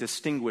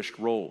distinguished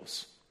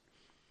roles.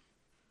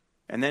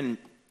 And then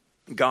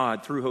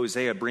God, through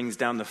Hosea, brings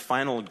down the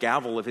final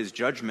gavel of his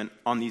judgment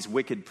on these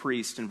wicked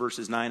priests in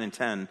verses 9 and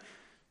 10.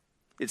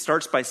 It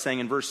starts by saying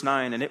in verse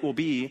 9, and it will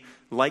be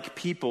like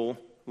people,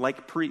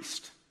 like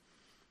priest.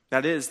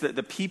 That is, that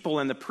the people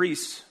and the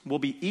priests will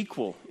be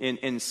equal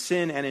in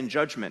sin and in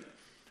judgment.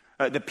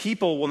 The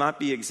people will not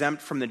be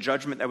exempt from the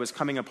judgment that was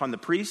coming upon the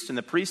priest, and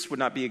the priest would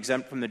not be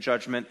exempt from the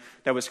judgment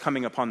that was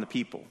coming upon the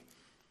people.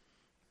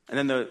 And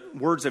then the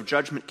words of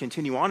judgment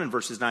continue on in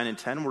verses 9 and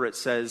 10, where it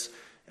says,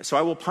 so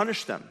I will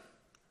punish them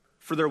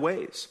for their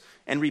ways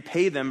and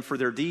repay them for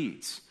their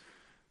deeds.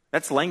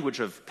 That's language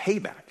of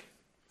payback.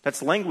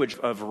 That's language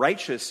of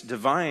righteous,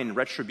 divine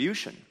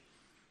retribution.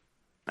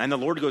 And the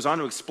Lord goes on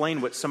to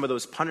explain what some of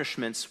those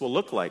punishments will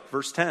look like.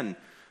 Verse 10,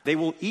 they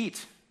will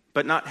eat,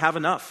 but not have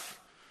enough.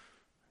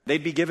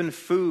 They'd be given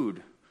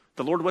food.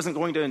 The Lord wasn't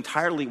going to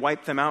entirely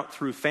wipe them out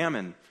through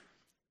famine.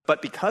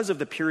 But because of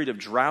the period of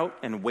drought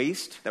and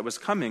waste that was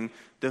coming,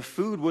 the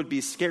food would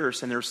be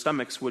scarce and their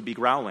stomachs would be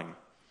growling.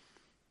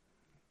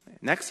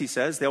 Next, he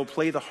says, they'll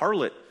play the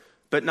harlot,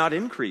 but not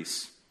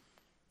increase.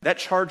 That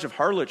charge of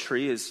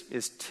harlotry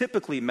is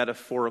typically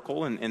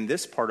metaphorical in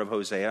this part of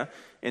Hosea,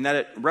 in that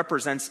it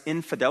represents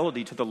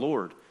infidelity to the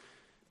Lord.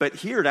 But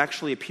here it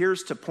actually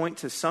appears to point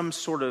to some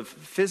sort of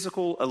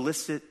physical,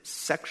 illicit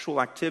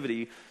sexual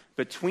activity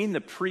between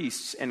the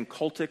priests and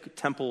cultic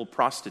temple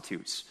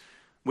prostitutes,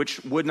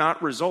 which would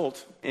not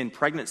result in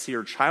pregnancy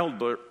or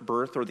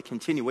childbirth or the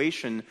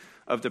continuation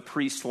of the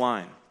priest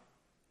line.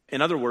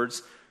 In other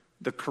words,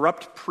 the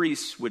corrupt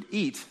priests would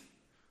eat,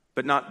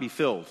 but not be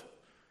filled.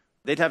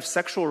 They'd have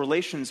sexual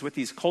relations with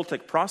these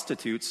cultic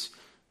prostitutes,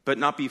 but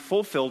not be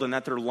fulfilled, and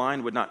that their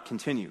line would not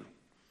continue.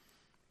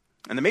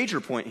 And the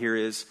major point here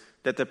is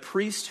that the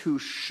priests who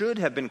should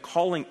have been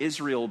calling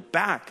Israel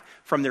back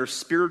from their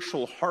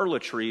spiritual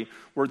harlotry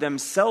were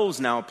themselves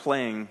now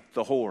playing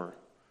the whore.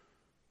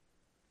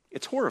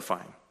 It's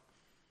horrifying.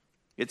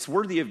 It's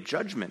worthy of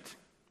judgment.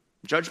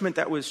 Judgment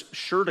that was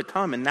sure to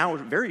come and now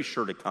very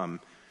sure to come.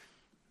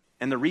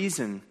 And the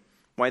reason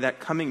why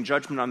that coming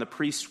judgment on the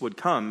priests would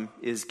come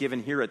is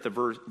given here at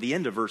the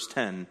end of verse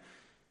 10,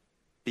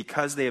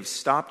 because they have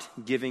stopped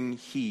giving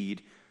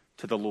heed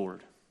to the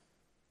Lord.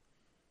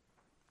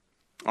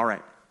 All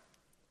right.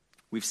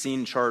 We've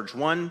seen charge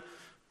 1,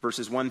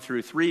 verses 1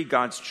 through 3,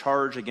 God's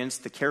charge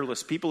against the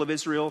careless people of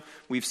Israel.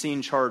 We've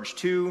seen charge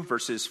 2,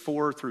 verses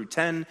 4 through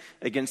 10,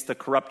 against the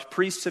corrupt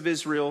priests of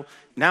Israel.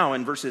 Now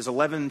in verses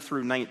 11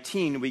 through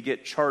 19, we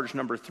get charge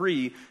number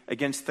 3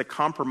 against the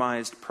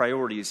compromised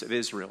priorities of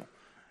Israel.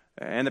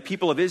 And the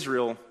people of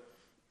Israel,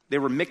 they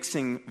were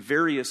mixing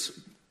various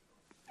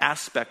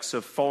aspects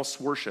of false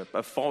worship,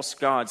 of false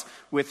gods,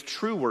 with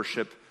true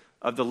worship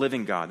of the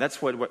living God.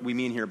 That's what we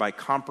mean here by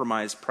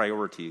compromised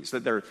priorities.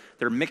 That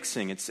they're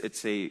mixing.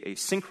 It's a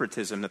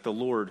syncretism that the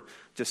Lord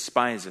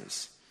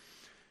despises.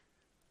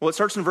 Well, it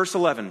starts in verse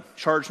 11,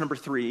 charge number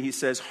 3. He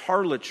says,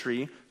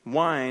 harlotry,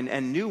 wine,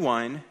 and new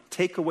wine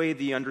take away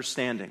the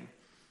understanding.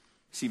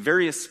 See,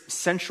 various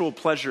sensual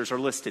pleasures are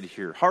listed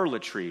here.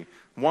 Harlotry,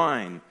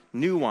 wine,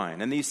 new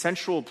wine. And these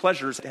sensual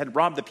pleasures had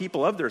robbed the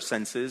people of their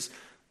senses,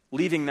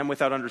 leaving them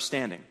without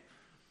understanding.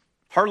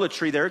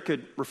 Harlotry there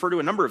could refer to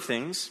a number of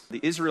things. The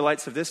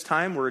Israelites of this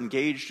time were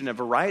engaged in a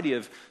variety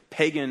of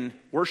pagan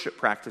worship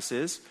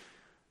practices.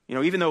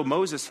 Even though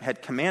Moses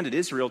had commanded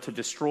Israel to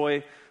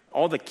destroy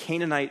all the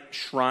Canaanite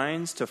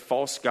shrines to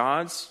false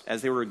gods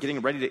as they were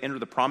getting ready to enter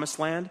the promised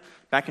land,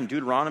 back in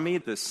Deuteronomy,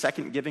 the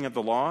second giving of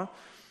the law,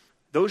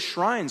 those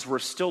shrines were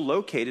still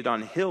located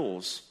on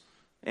hills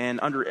and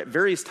under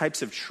various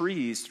types of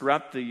trees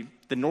throughout the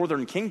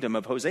northern kingdom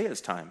of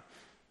Hosea's time.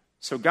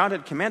 So God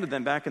had commanded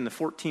them back in the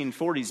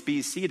 1440s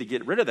BC to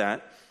get rid of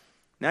that.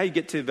 Now you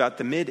get to about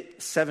the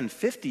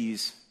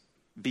mid-750s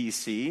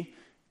BC,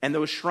 and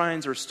those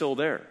shrines are still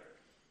there.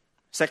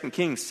 2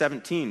 Kings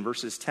 17,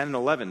 verses 10 and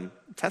 11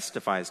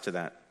 testifies to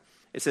that.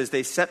 It says,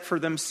 they set for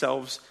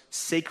themselves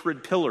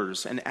sacred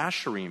pillars and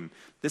asherim.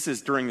 This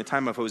is during the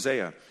time of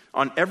Hosea.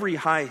 On every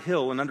high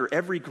hill and under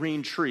every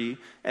green tree,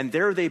 and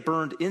there they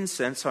burned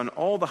incense on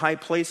all the high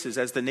places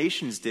as the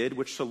nations did,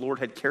 which the Lord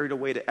had carried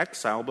away to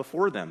exile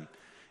before them.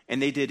 And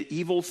they did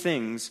evil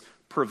things,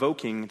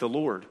 provoking the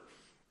Lord.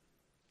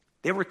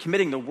 They were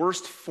committing the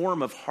worst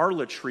form of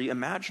harlotry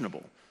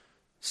imaginable.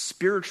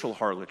 Spiritual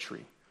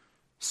harlotry.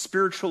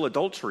 Spiritual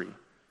adultery.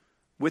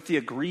 With the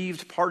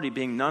aggrieved party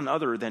being none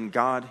other than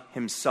God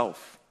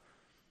himself.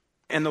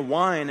 And the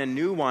wine and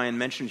new wine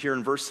mentioned here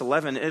in verse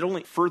 11, it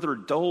only further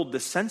dulled the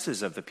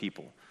senses of the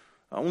people.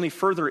 Only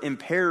further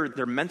impaired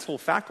their mental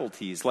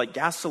faculties. Like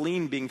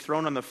gasoline being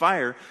thrown on the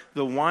fire,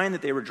 the wine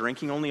that they were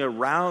drinking only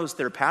aroused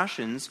their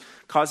passions,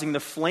 causing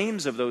the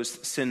flames of those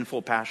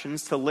sinful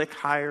passions to lick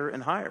higher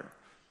and higher.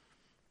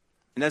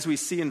 And as we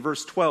see in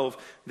verse 12,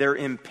 their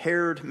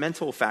impaired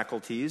mental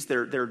faculties,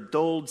 their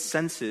dulled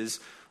senses,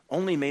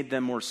 only made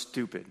them more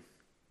stupid.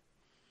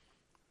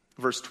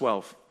 Verse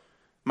 12,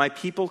 my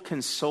people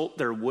consult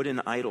their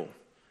wooden idol,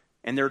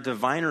 and their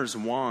diviner's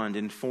wand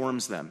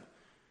informs them.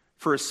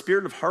 For a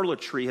spirit of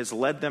harlotry has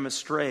led them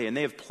astray, and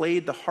they have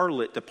played the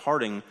harlot,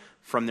 departing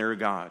from their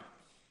God.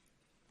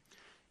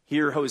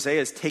 Here, Hosea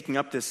is taking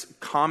up this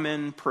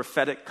common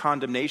prophetic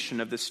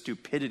condemnation of the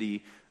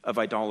stupidity of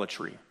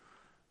idolatry.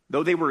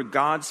 Though they were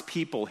God's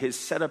people, his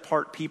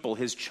set-apart people,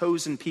 his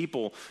chosen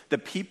people, the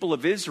people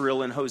of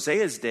Israel in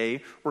Hosea's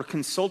day were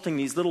consulting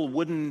these little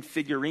wooden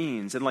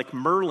figurines and like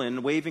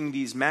Merlin waving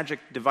these magic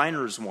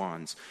diviner's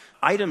wands,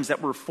 items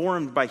that were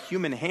formed by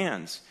human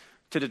hands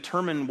to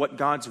determine what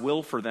God's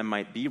will for them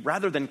might be,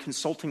 rather than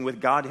consulting with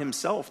God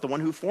himself, the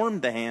one who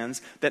formed the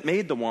hands that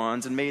made the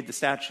wands and made the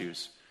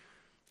statues.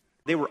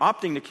 They were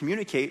opting to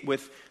communicate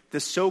with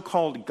the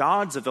so-called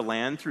gods of the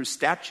land through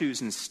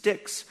statues and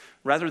sticks,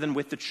 rather than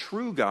with the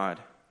true God.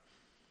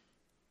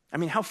 I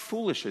mean, how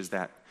foolish is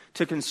that?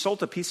 To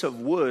consult a piece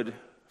of wood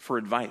for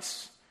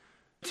advice.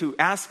 To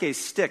ask a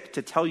stick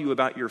to tell you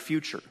about your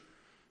future.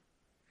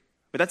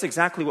 But that's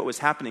exactly what was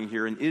happening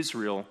here in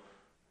Israel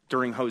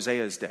during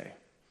Hosea's day.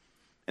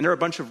 And there are a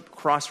bunch of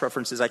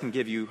cross-references I can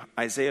give you.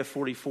 Isaiah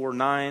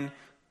 44:9,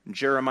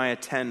 Jeremiah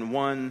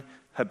 10:1,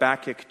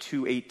 Habakkuk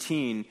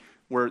 2:18,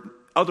 where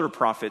other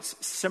prophets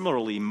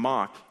similarly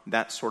mock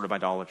that sort of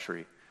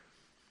idolatry.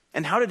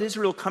 And how did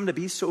Israel come to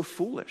be so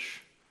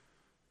foolish?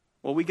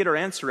 Well, we get our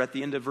answer at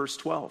the end of verse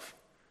 12.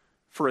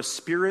 For a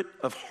spirit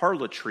of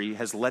harlotry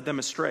has led them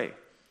astray,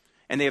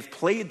 and they have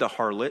played the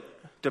harlot,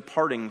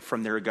 departing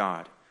from their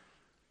God.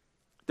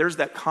 There's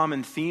that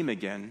common theme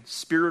again,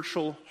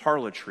 spiritual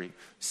harlotry,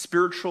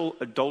 spiritual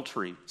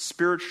adultery,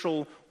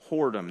 spiritual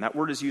whoredom. That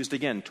word is used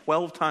again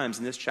 12 times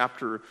in this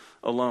chapter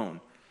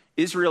alone.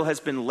 Israel has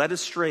been led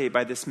astray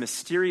by this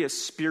mysterious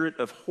spirit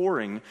of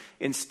whoring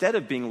instead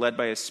of being led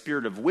by a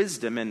spirit of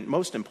wisdom and,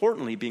 most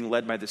importantly, being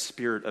led by the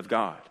Spirit of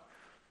God.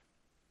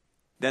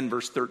 Then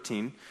verse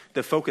 13,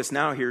 the focus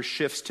now here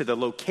shifts to the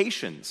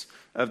locations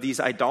of these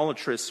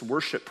idolatrous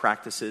worship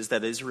practices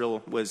that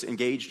Israel was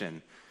engaged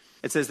in.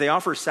 It says they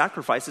offer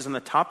sacrifices on the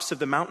tops of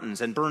the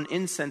mountains and burn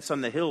incense on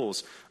the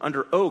hills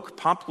under oak,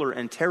 poplar,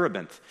 and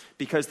terebinth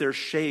because their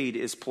shade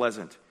is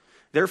pleasant.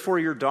 Therefore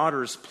your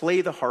daughters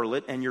play the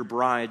harlot and your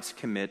brides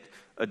commit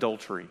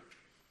adultery.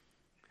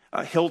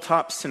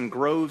 Hilltops and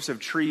groves of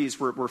trees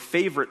were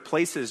favorite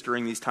places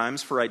during these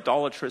times for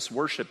idolatrous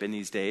worship in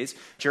these days.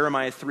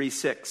 Jeremiah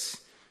 3:6.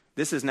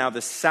 This is now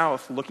the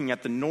south looking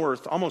at the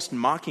north, almost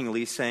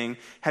mockingly saying,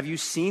 have you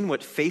seen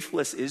what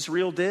faithless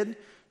Israel did?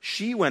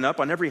 She went up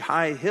on every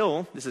high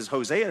hill, this is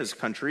Hosea's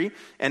country,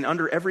 and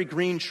under every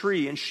green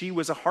tree, and she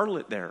was a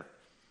harlot there.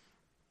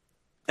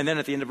 And then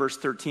at the end of verse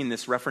 13,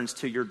 this reference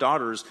to your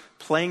daughters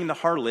playing the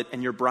harlot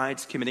and your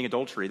brides committing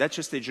adultery. That's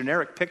just a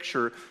generic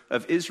picture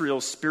of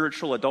Israel's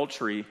spiritual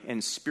adultery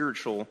and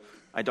spiritual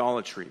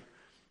idolatry.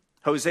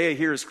 Hosea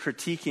here is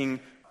critiquing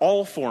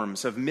all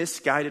forms of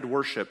misguided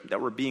worship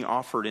that were being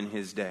offered in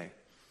his day.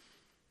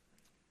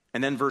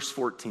 And then verse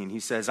 14, he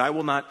says, I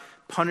will not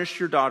punish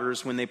your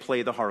daughters when they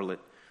play the harlot,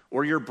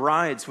 or your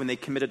brides when they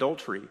commit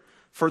adultery.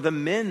 For the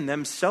men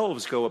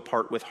themselves go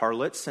apart with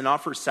harlots and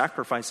offer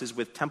sacrifices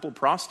with temple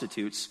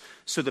prostitutes,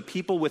 so the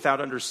people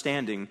without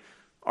understanding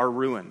are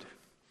ruined."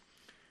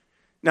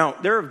 Now,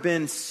 there have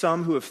been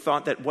some who have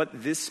thought that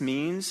what this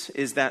means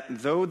is that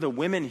though the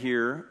women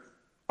here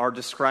are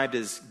described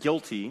as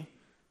guilty,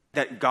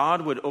 that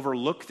God would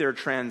overlook their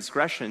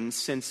transgressions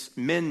since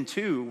men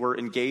too were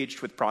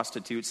engaged with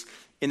prostitutes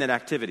in that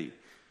activity.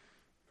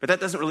 But that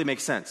doesn't really make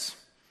sense,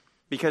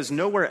 because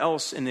nowhere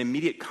else in the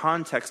immediate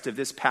context of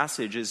this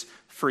passage is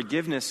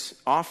forgiveness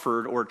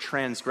offered or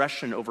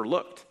transgression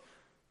overlooked.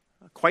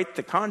 Quite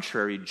the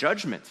contrary,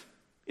 judgment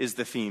is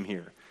the theme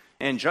here.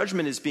 And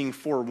judgment is being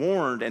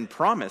forewarned and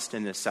promised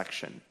in this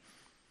section.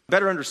 A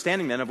better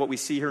understanding then of what we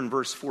see here in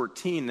verse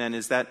 14 then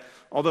is that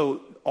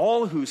although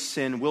all who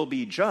sin will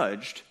be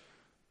judged,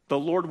 the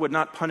Lord would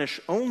not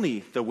punish only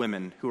the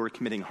women who are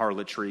committing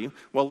harlotry,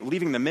 while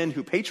leaving the men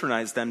who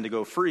patronize them to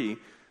go free.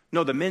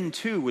 No, the men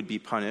too would be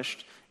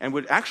punished and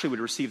would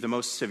receive the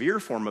most severe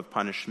form of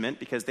punishment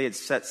because they had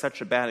set such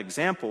a bad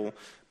example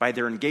by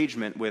their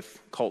engagement with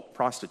cult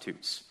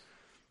prostitutes.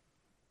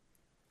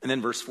 And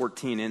then verse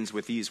 14 ends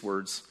with these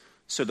words,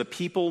 "So the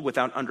people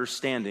without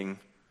understanding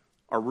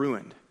are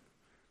ruined."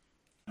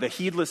 The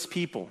heedless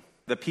people,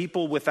 the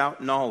people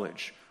without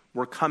knowledge,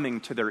 were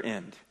coming to their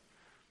end.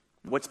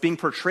 What's being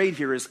portrayed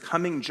here is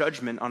coming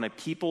judgment on a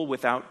people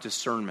without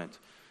discernment,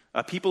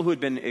 a people who had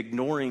been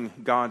ignoring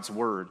God's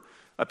word,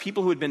 a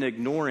people who had been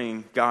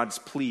ignoring God's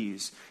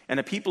pleas, and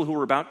a people who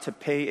were about to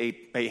pay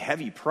a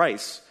heavy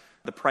price,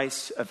 the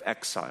price of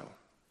exile.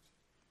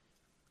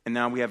 And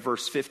now we have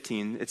verse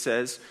 15. It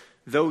says,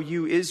 "Though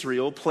you,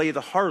 Israel, play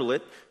the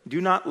harlot, do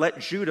not let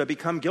Judah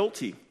become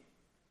guilty.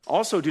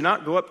 Also do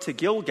not go up to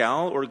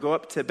Gilgal or go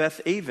up to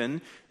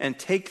Beth-aven and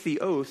take the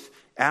oath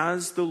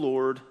as the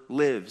Lord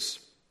lives."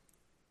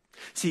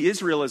 See,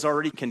 Israel is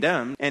already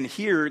condemned, and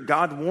here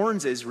God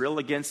warns Israel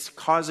against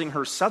causing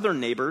her southern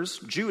neighbors,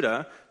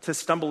 Judah, to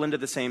stumble into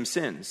the same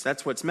sins.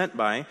 That's what's meant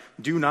by,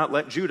 do not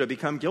let Judah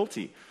become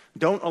guilty.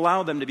 Don't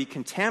allow them to be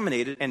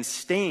contaminated and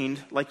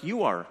stained like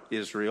you are,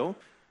 Israel,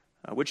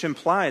 which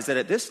implies that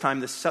at this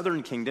time the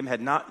southern kingdom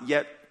had not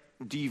yet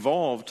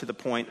devolved to the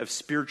point of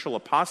spiritual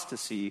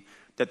apostasy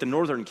that the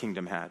northern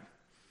kingdom had.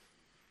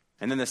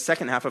 And then the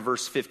second half of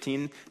verse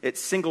 15, it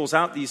singles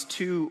out these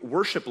two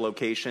worship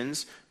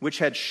locations which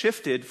had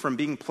shifted from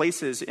being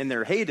places in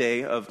their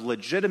heyday of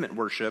legitimate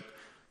worship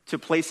to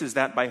places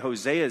that by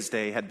Hosea's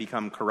day had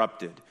become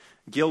corrupted,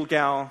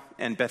 Gilgal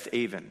and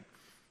Beth-aven.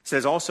 It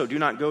says also, do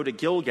not go to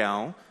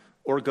Gilgal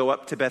or go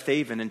up to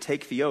Beth-aven and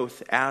take the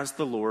oath as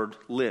the Lord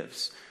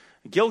lives.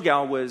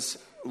 Gilgal was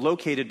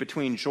located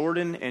between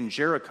Jordan and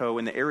Jericho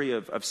in the area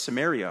of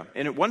Samaria,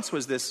 and it once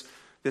was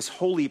this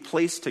holy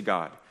place to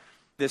God.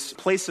 This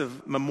place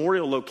of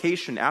memorial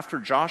location after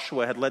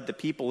Joshua had led the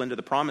people into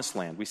the promised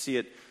land. We see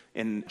it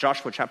in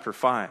Joshua chapter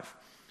 5.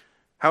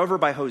 However,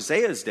 by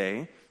Hosea's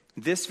day,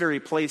 this very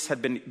place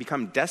had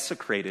become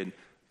desecrated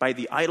by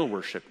the idol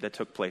worship that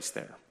took place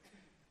there.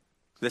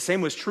 The same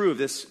was true of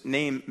this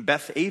name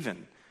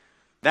Beth-aven.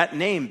 That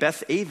name,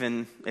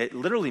 Beth-aven, it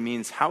literally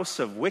means house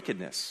of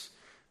wickedness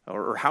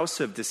or house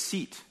of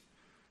deceit.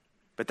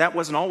 But that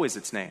wasn't always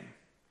its name.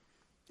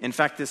 In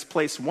fact, this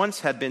place once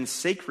had been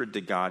sacred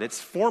to God.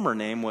 Its former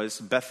name was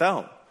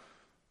Bethel,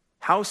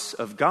 house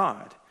of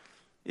God.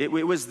 It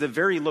was the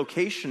very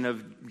location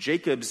of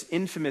Jacob's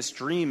infamous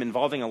dream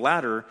involving a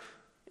ladder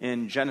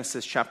in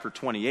Genesis chapter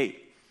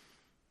 28.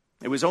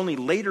 It was only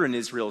later in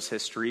Israel's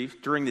history,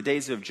 during the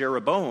days of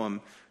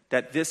Jeroboam,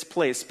 that this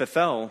place,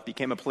 Bethel,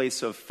 became a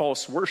place of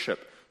false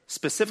worship,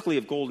 specifically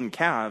of golden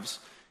calves,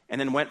 and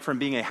then went from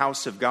being a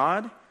house of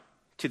God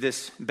to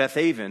this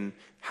Beth-aven,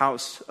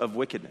 house of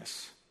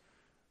wickedness.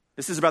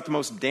 This is about the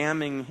most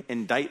damning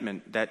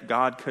indictment that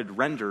God could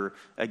render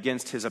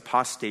against his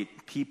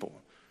apostate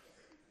people.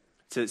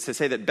 To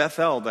say that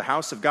Bethel, the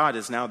house of God,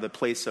 is now the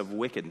place of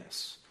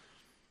wickedness.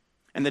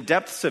 And the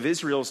depths of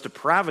Israel's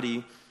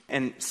depravity,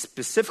 and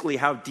specifically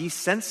how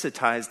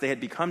desensitized they had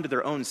become to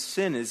their own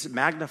sin, is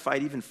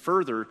magnified even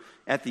further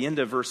at the end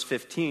of verse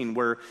 15,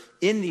 where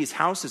in these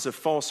houses of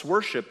false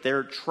worship,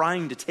 they're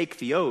trying to take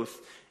the oath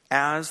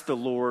as the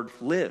Lord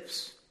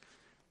lives.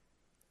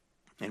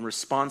 In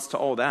response to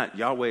all that,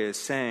 Yahweh is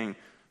saying,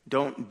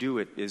 don't do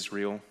it,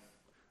 Israel.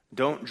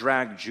 Don't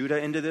drag Judah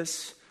into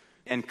this,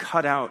 and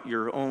cut out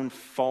your own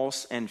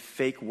false and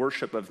fake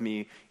worship of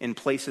me in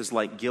places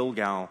like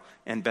Gilgal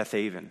and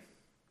Beth-aven.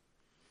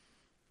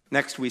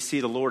 Next, we see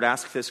the Lord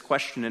ask this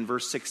question in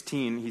verse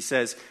 16. He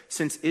says,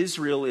 since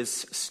Israel is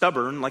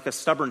stubborn, like a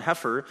stubborn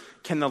heifer,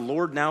 can the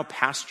Lord now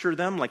pasture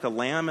them like a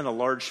lamb in a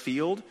large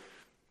field?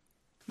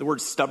 The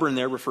word stubborn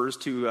there refers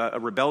to a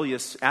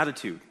rebellious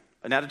attitude,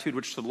 an attitude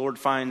which the Lord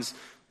finds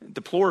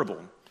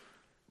deplorable.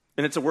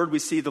 And it's a word we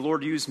see the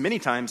Lord use many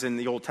times in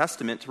the Old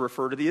Testament to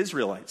refer to the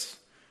Israelites.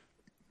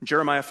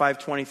 Jeremiah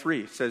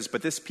 5:23 says,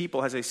 but this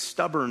people has a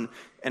stubborn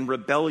and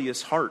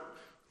rebellious heart.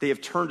 They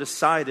have turned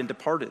aside and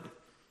departed.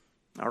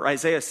 Or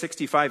Isaiah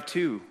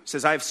 65:2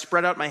 says, I have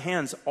spread out my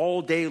hands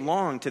all day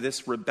long to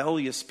this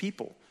rebellious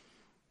people.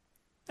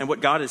 And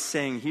what God is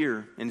saying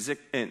here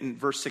in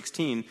verse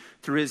 16,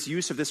 through his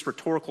use of this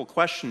rhetorical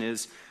question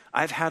is,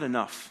 I've had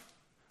enough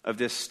of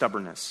this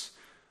stubbornness.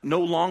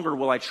 No longer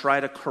will I try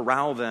to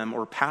corral them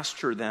or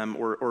pasture them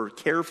or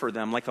care for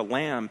them like a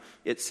lamb,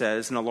 it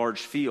says, in a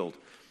large field.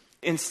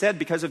 Instead,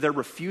 because of their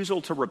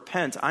refusal to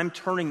repent, I'm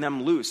turning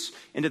them loose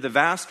into the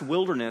vast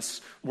wilderness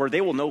where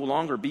they will no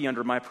longer be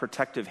under my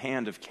protective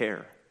hand of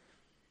care.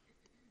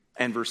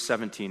 And verse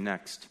 17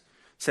 next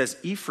says,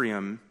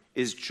 Ephraim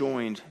is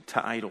joined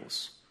to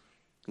idols.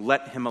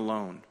 Let him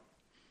alone.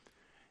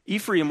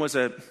 Ephraim was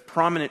a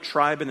prominent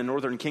tribe in the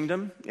northern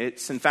kingdom.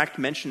 It's in fact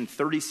mentioned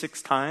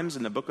 36 times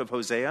in the book of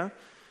Hosea.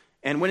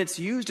 And when it's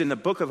used in the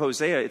book of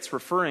Hosea, it's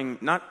referring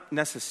not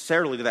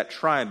necessarily to that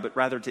tribe, but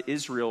rather to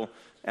Israel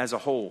as a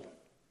whole.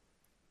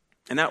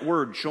 And that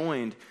word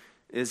joined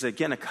is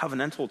again a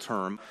covenantal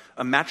term,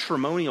 a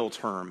matrimonial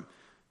term.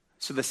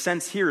 So the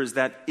sense here is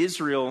that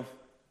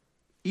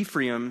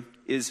Ephraim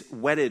is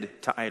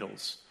wedded to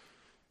idols.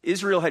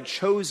 Israel had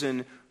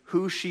chosen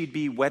who she'd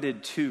be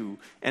wedded to,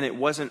 and it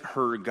wasn't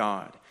her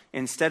God.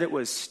 Instead, it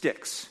was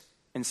sticks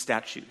and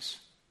statues.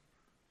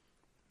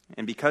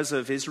 And because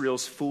of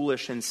Israel's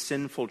foolish and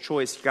sinful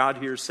choice, God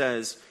here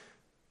says,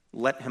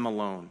 let him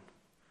alone.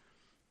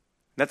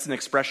 That's an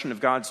expression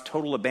of God's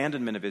total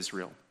abandonment of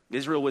Israel.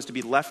 Israel was to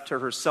be left to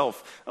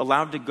herself,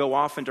 allowed to go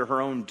off into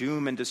her own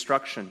doom and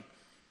destruction.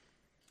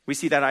 We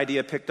see that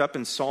idea picked up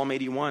in Psalm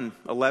 81,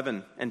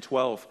 11 and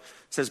 12.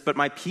 It says, but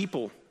my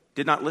people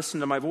did not listen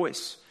to my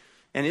voice,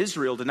 and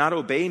Israel did not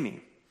obey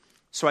me.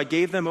 So I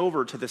gave them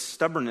over to the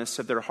stubbornness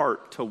of their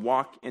heart to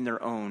walk in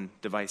their own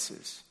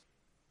devices.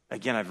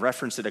 Again, I've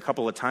referenced it a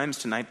couple of times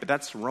tonight, but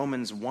that's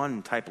Romans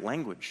 1 type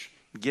language,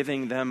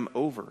 giving them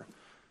over.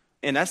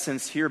 In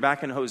essence, here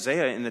back in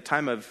Hosea, in the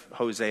time of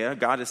Hosea,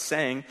 God is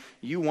saying,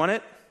 you want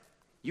it?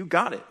 You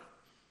got it.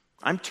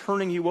 I'm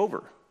turning you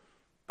over.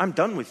 I'm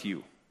done with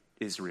you,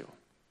 Israel.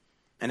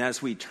 And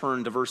as we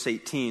turn to verse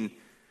 18,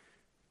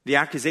 the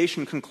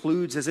accusation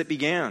concludes as it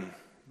began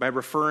by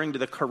referring to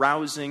the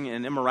carousing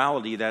and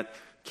immorality that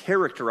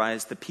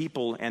characterized the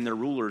people and their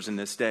rulers in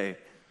this day.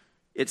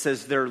 It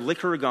says, their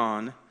liquor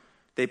gone,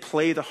 they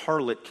play the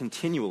harlot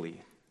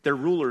continually. Their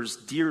rulers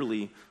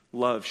dearly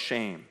love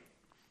shame.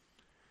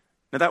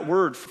 Now that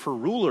word for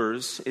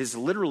rulers is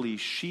literally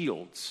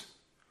shields,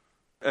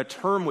 a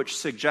term which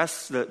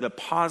suggests the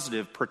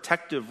positive,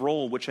 protective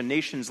role which a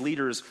nation's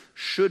leaders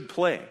should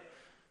play,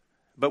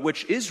 but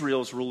which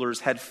Israel's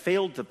rulers had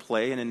failed to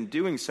play, and in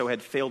doing so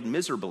had failed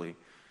miserably.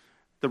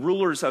 The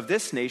rulers of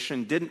this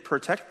nation didn't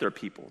protect their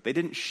people. They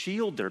didn't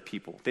shield their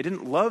people. They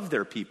didn't love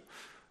their people.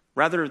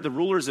 Rather, the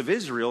rulers of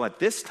Israel at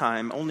this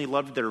time only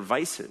loved their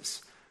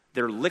vices,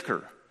 their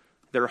liquor,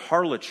 their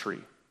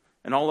harlotry,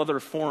 and all other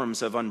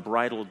forms of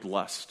unbridled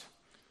lust.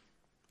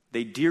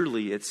 They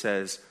dearly, it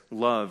says,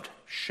 loved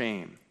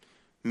shame,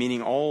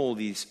 meaning all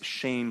these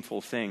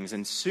shameful things.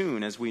 And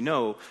soon, as we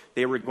know,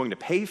 they were going to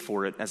pay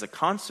for it as a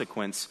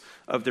consequence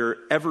of their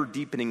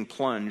ever-deepening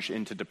plunge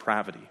into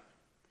depravity.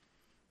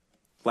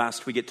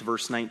 Last, we get to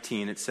verse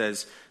 19. It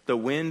says, the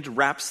wind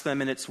wraps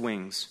them in its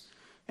wings,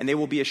 and they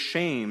will be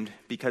ashamed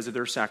because of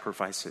their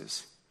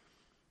sacrifices.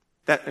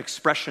 That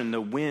expression, the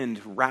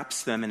wind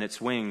wraps them in its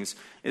wings,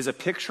 is a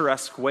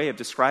picturesque way of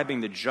describing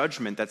the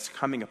judgment that's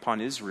coming upon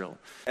Israel.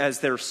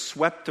 As they're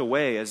swept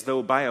away as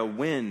though by a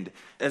wind,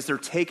 as they're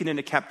taken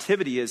into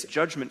captivity as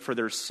judgment for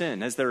their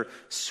sin, as they're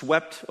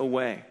swept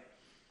away,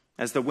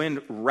 as the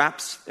wind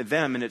wraps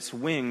them in its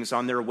wings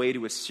on their way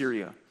to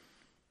Assyria.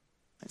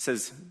 It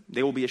says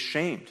they will be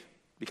ashamed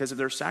because of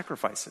their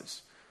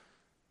sacrifices.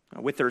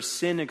 With their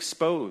sin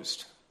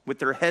exposed, with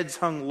their heads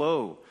hung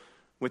low,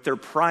 with their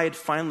pride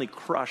finally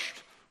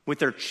crushed, with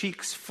their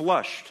cheeks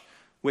flushed,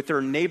 with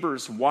their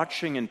neighbors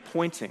watching and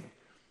pointing,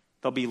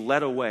 they'll be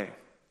led away,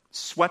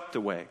 swept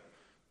away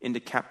into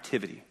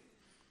captivity.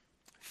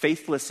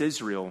 Faithless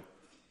Israel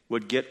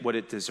would get what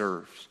it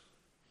deserves.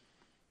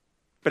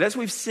 But as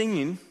we've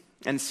seen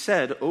and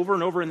said over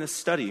and over in this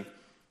study,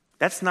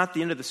 that's not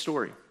the end of the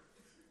story.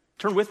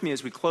 Turn with me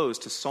as we close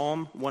to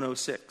Psalm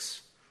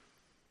 106.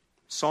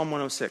 Psalm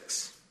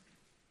 106.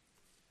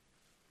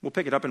 We'll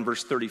pick it up in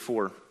verse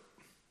 34.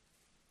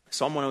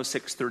 Psalm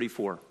 106,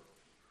 34. It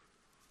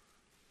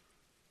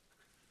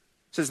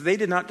says, they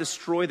did not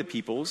destroy the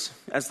peoples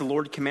as the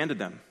Lord commanded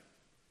them,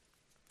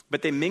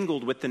 but they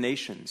mingled with the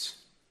nations.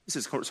 This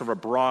is sort of a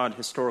broad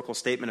historical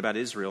statement about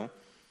Israel.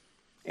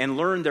 And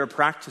learned their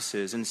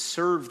practices and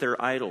served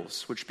their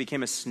idols, which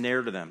became a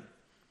snare to them.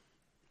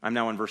 I'm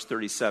now on verse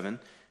 37.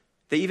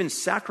 They even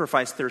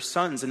sacrificed their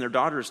sons and their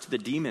daughters to the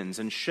demons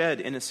and shed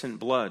innocent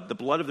blood, the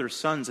blood of their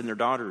sons and their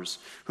daughters,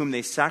 whom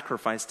they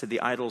sacrificed to the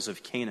idols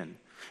of Canaan.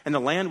 And the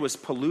land was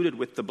polluted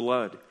with the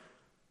blood.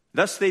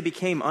 Thus they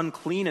became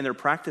unclean in their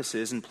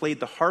practices and played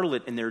the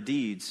harlot in their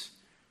deeds.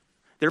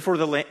 Therefore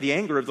the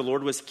anger of the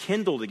Lord was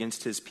kindled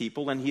against his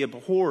people, and he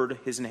abhorred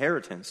his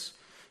inheritance.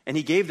 And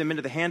he gave them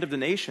into the hand of the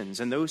nations,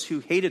 and those who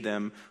hated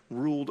them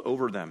ruled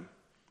over them.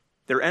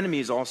 Their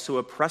enemies also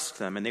oppressed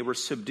them, and they were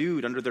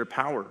subdued under their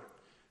power.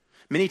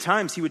 Many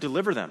times he would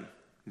deliver them.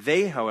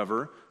 They,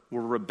 however,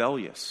 were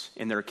rebellious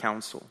in their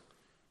counsel,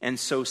 and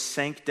so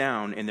sank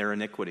down in their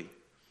iniquity.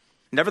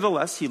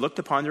 Nevertheless, he looked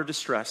upon their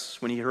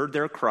distress when he heard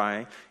their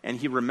cry, and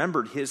he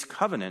remembered his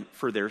covenant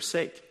for their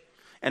sake,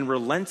 and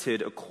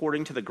relented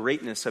according to the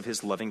greatness of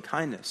his loving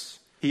kindness.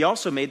 He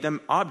also made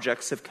them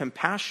objects of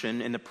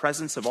compassion in the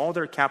presence of all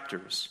their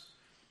captors.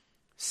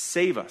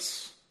 Save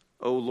us,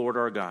 O Lord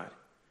our God,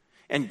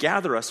 and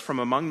gather us from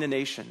among the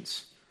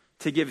nations,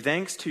 to give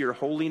thanks to your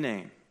holy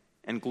name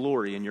and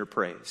glory in your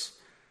praise.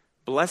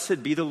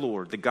 Blessed be the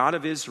Lord, the God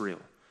of Israel,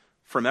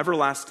 from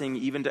everlasting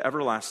even to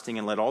everlasting,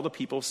 and let all the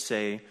people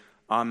say,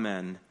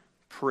 Amen.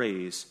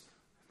 Praise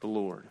the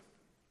Lord.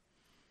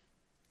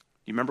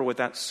 You remember what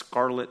that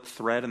scarlet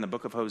thread in the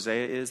book of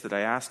Hosea is that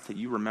I asked that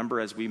you remember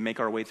as we make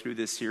our way through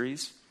this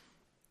series?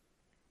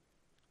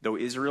 Though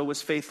Israel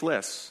was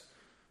faithless,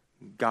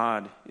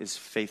 God is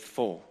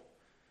faithful.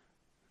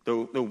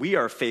 Though we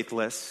are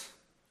faithless,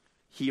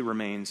 he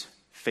remains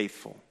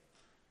faithful.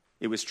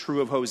 It was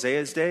true of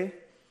Hosea's day.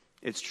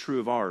 It's true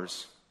of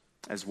ours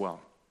as well.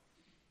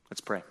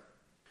 Let's pray.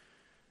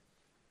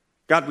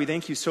 God, we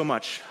thank you so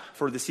much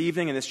for this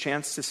evening and this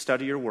chance to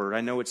study your word.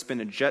 I know it's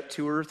been a jet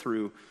tour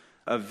through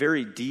a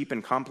very deep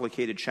and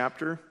complicated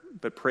chapter,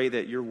 but pray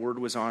that your word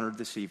was honored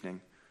this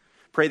evening.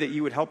 Pray that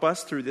you would help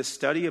us through this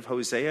study of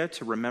Hosea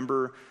to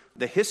remember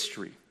the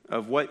history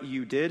of what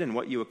you did and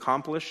what you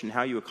accomplished and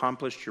how you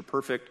accomplished your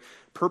perfect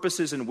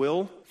purposes and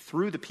will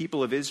through the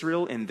people of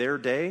Israel in their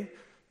day,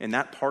 in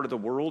that part of the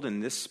world, in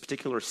this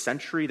particular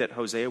century that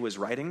Hosea was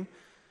writing.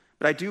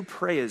 But I do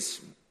pray, as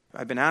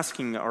I've been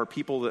asking our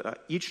people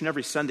each and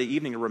every Sunday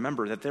evening, to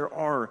remember that there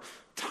are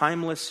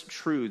timeless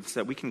truths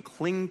that we can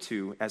cling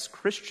to as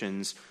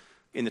Christians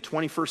in the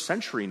 21st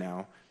century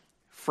now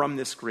from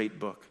this great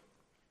book,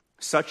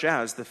 such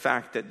as the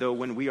fact that though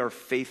when we are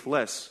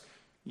faithless,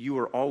 you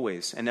are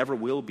always and ever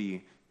will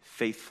be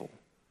faithful.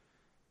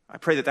 I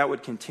pray that that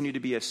would continue to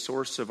be a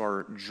source of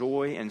our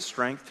joy and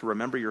strength to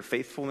remember your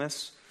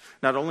faithfulness,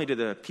 not only to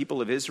the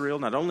people of Israel,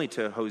 not only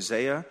to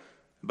Hosea,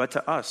 but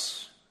to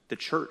us, the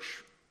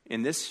church,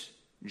 in this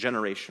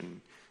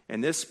generation,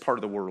 in this part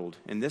of the world,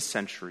 in this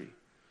century.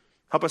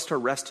 Help us to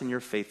rest in your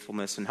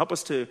faithfulness and help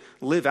us to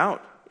live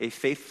out a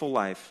faithful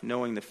life,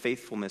 knowing the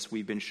faithfulness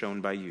we've been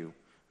shown by you.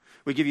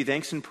 We give you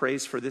thanks and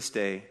praise for this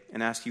day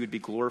and ask you would be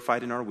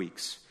glorified in our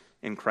weeks.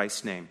 In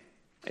Christ's name,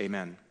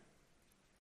 amen.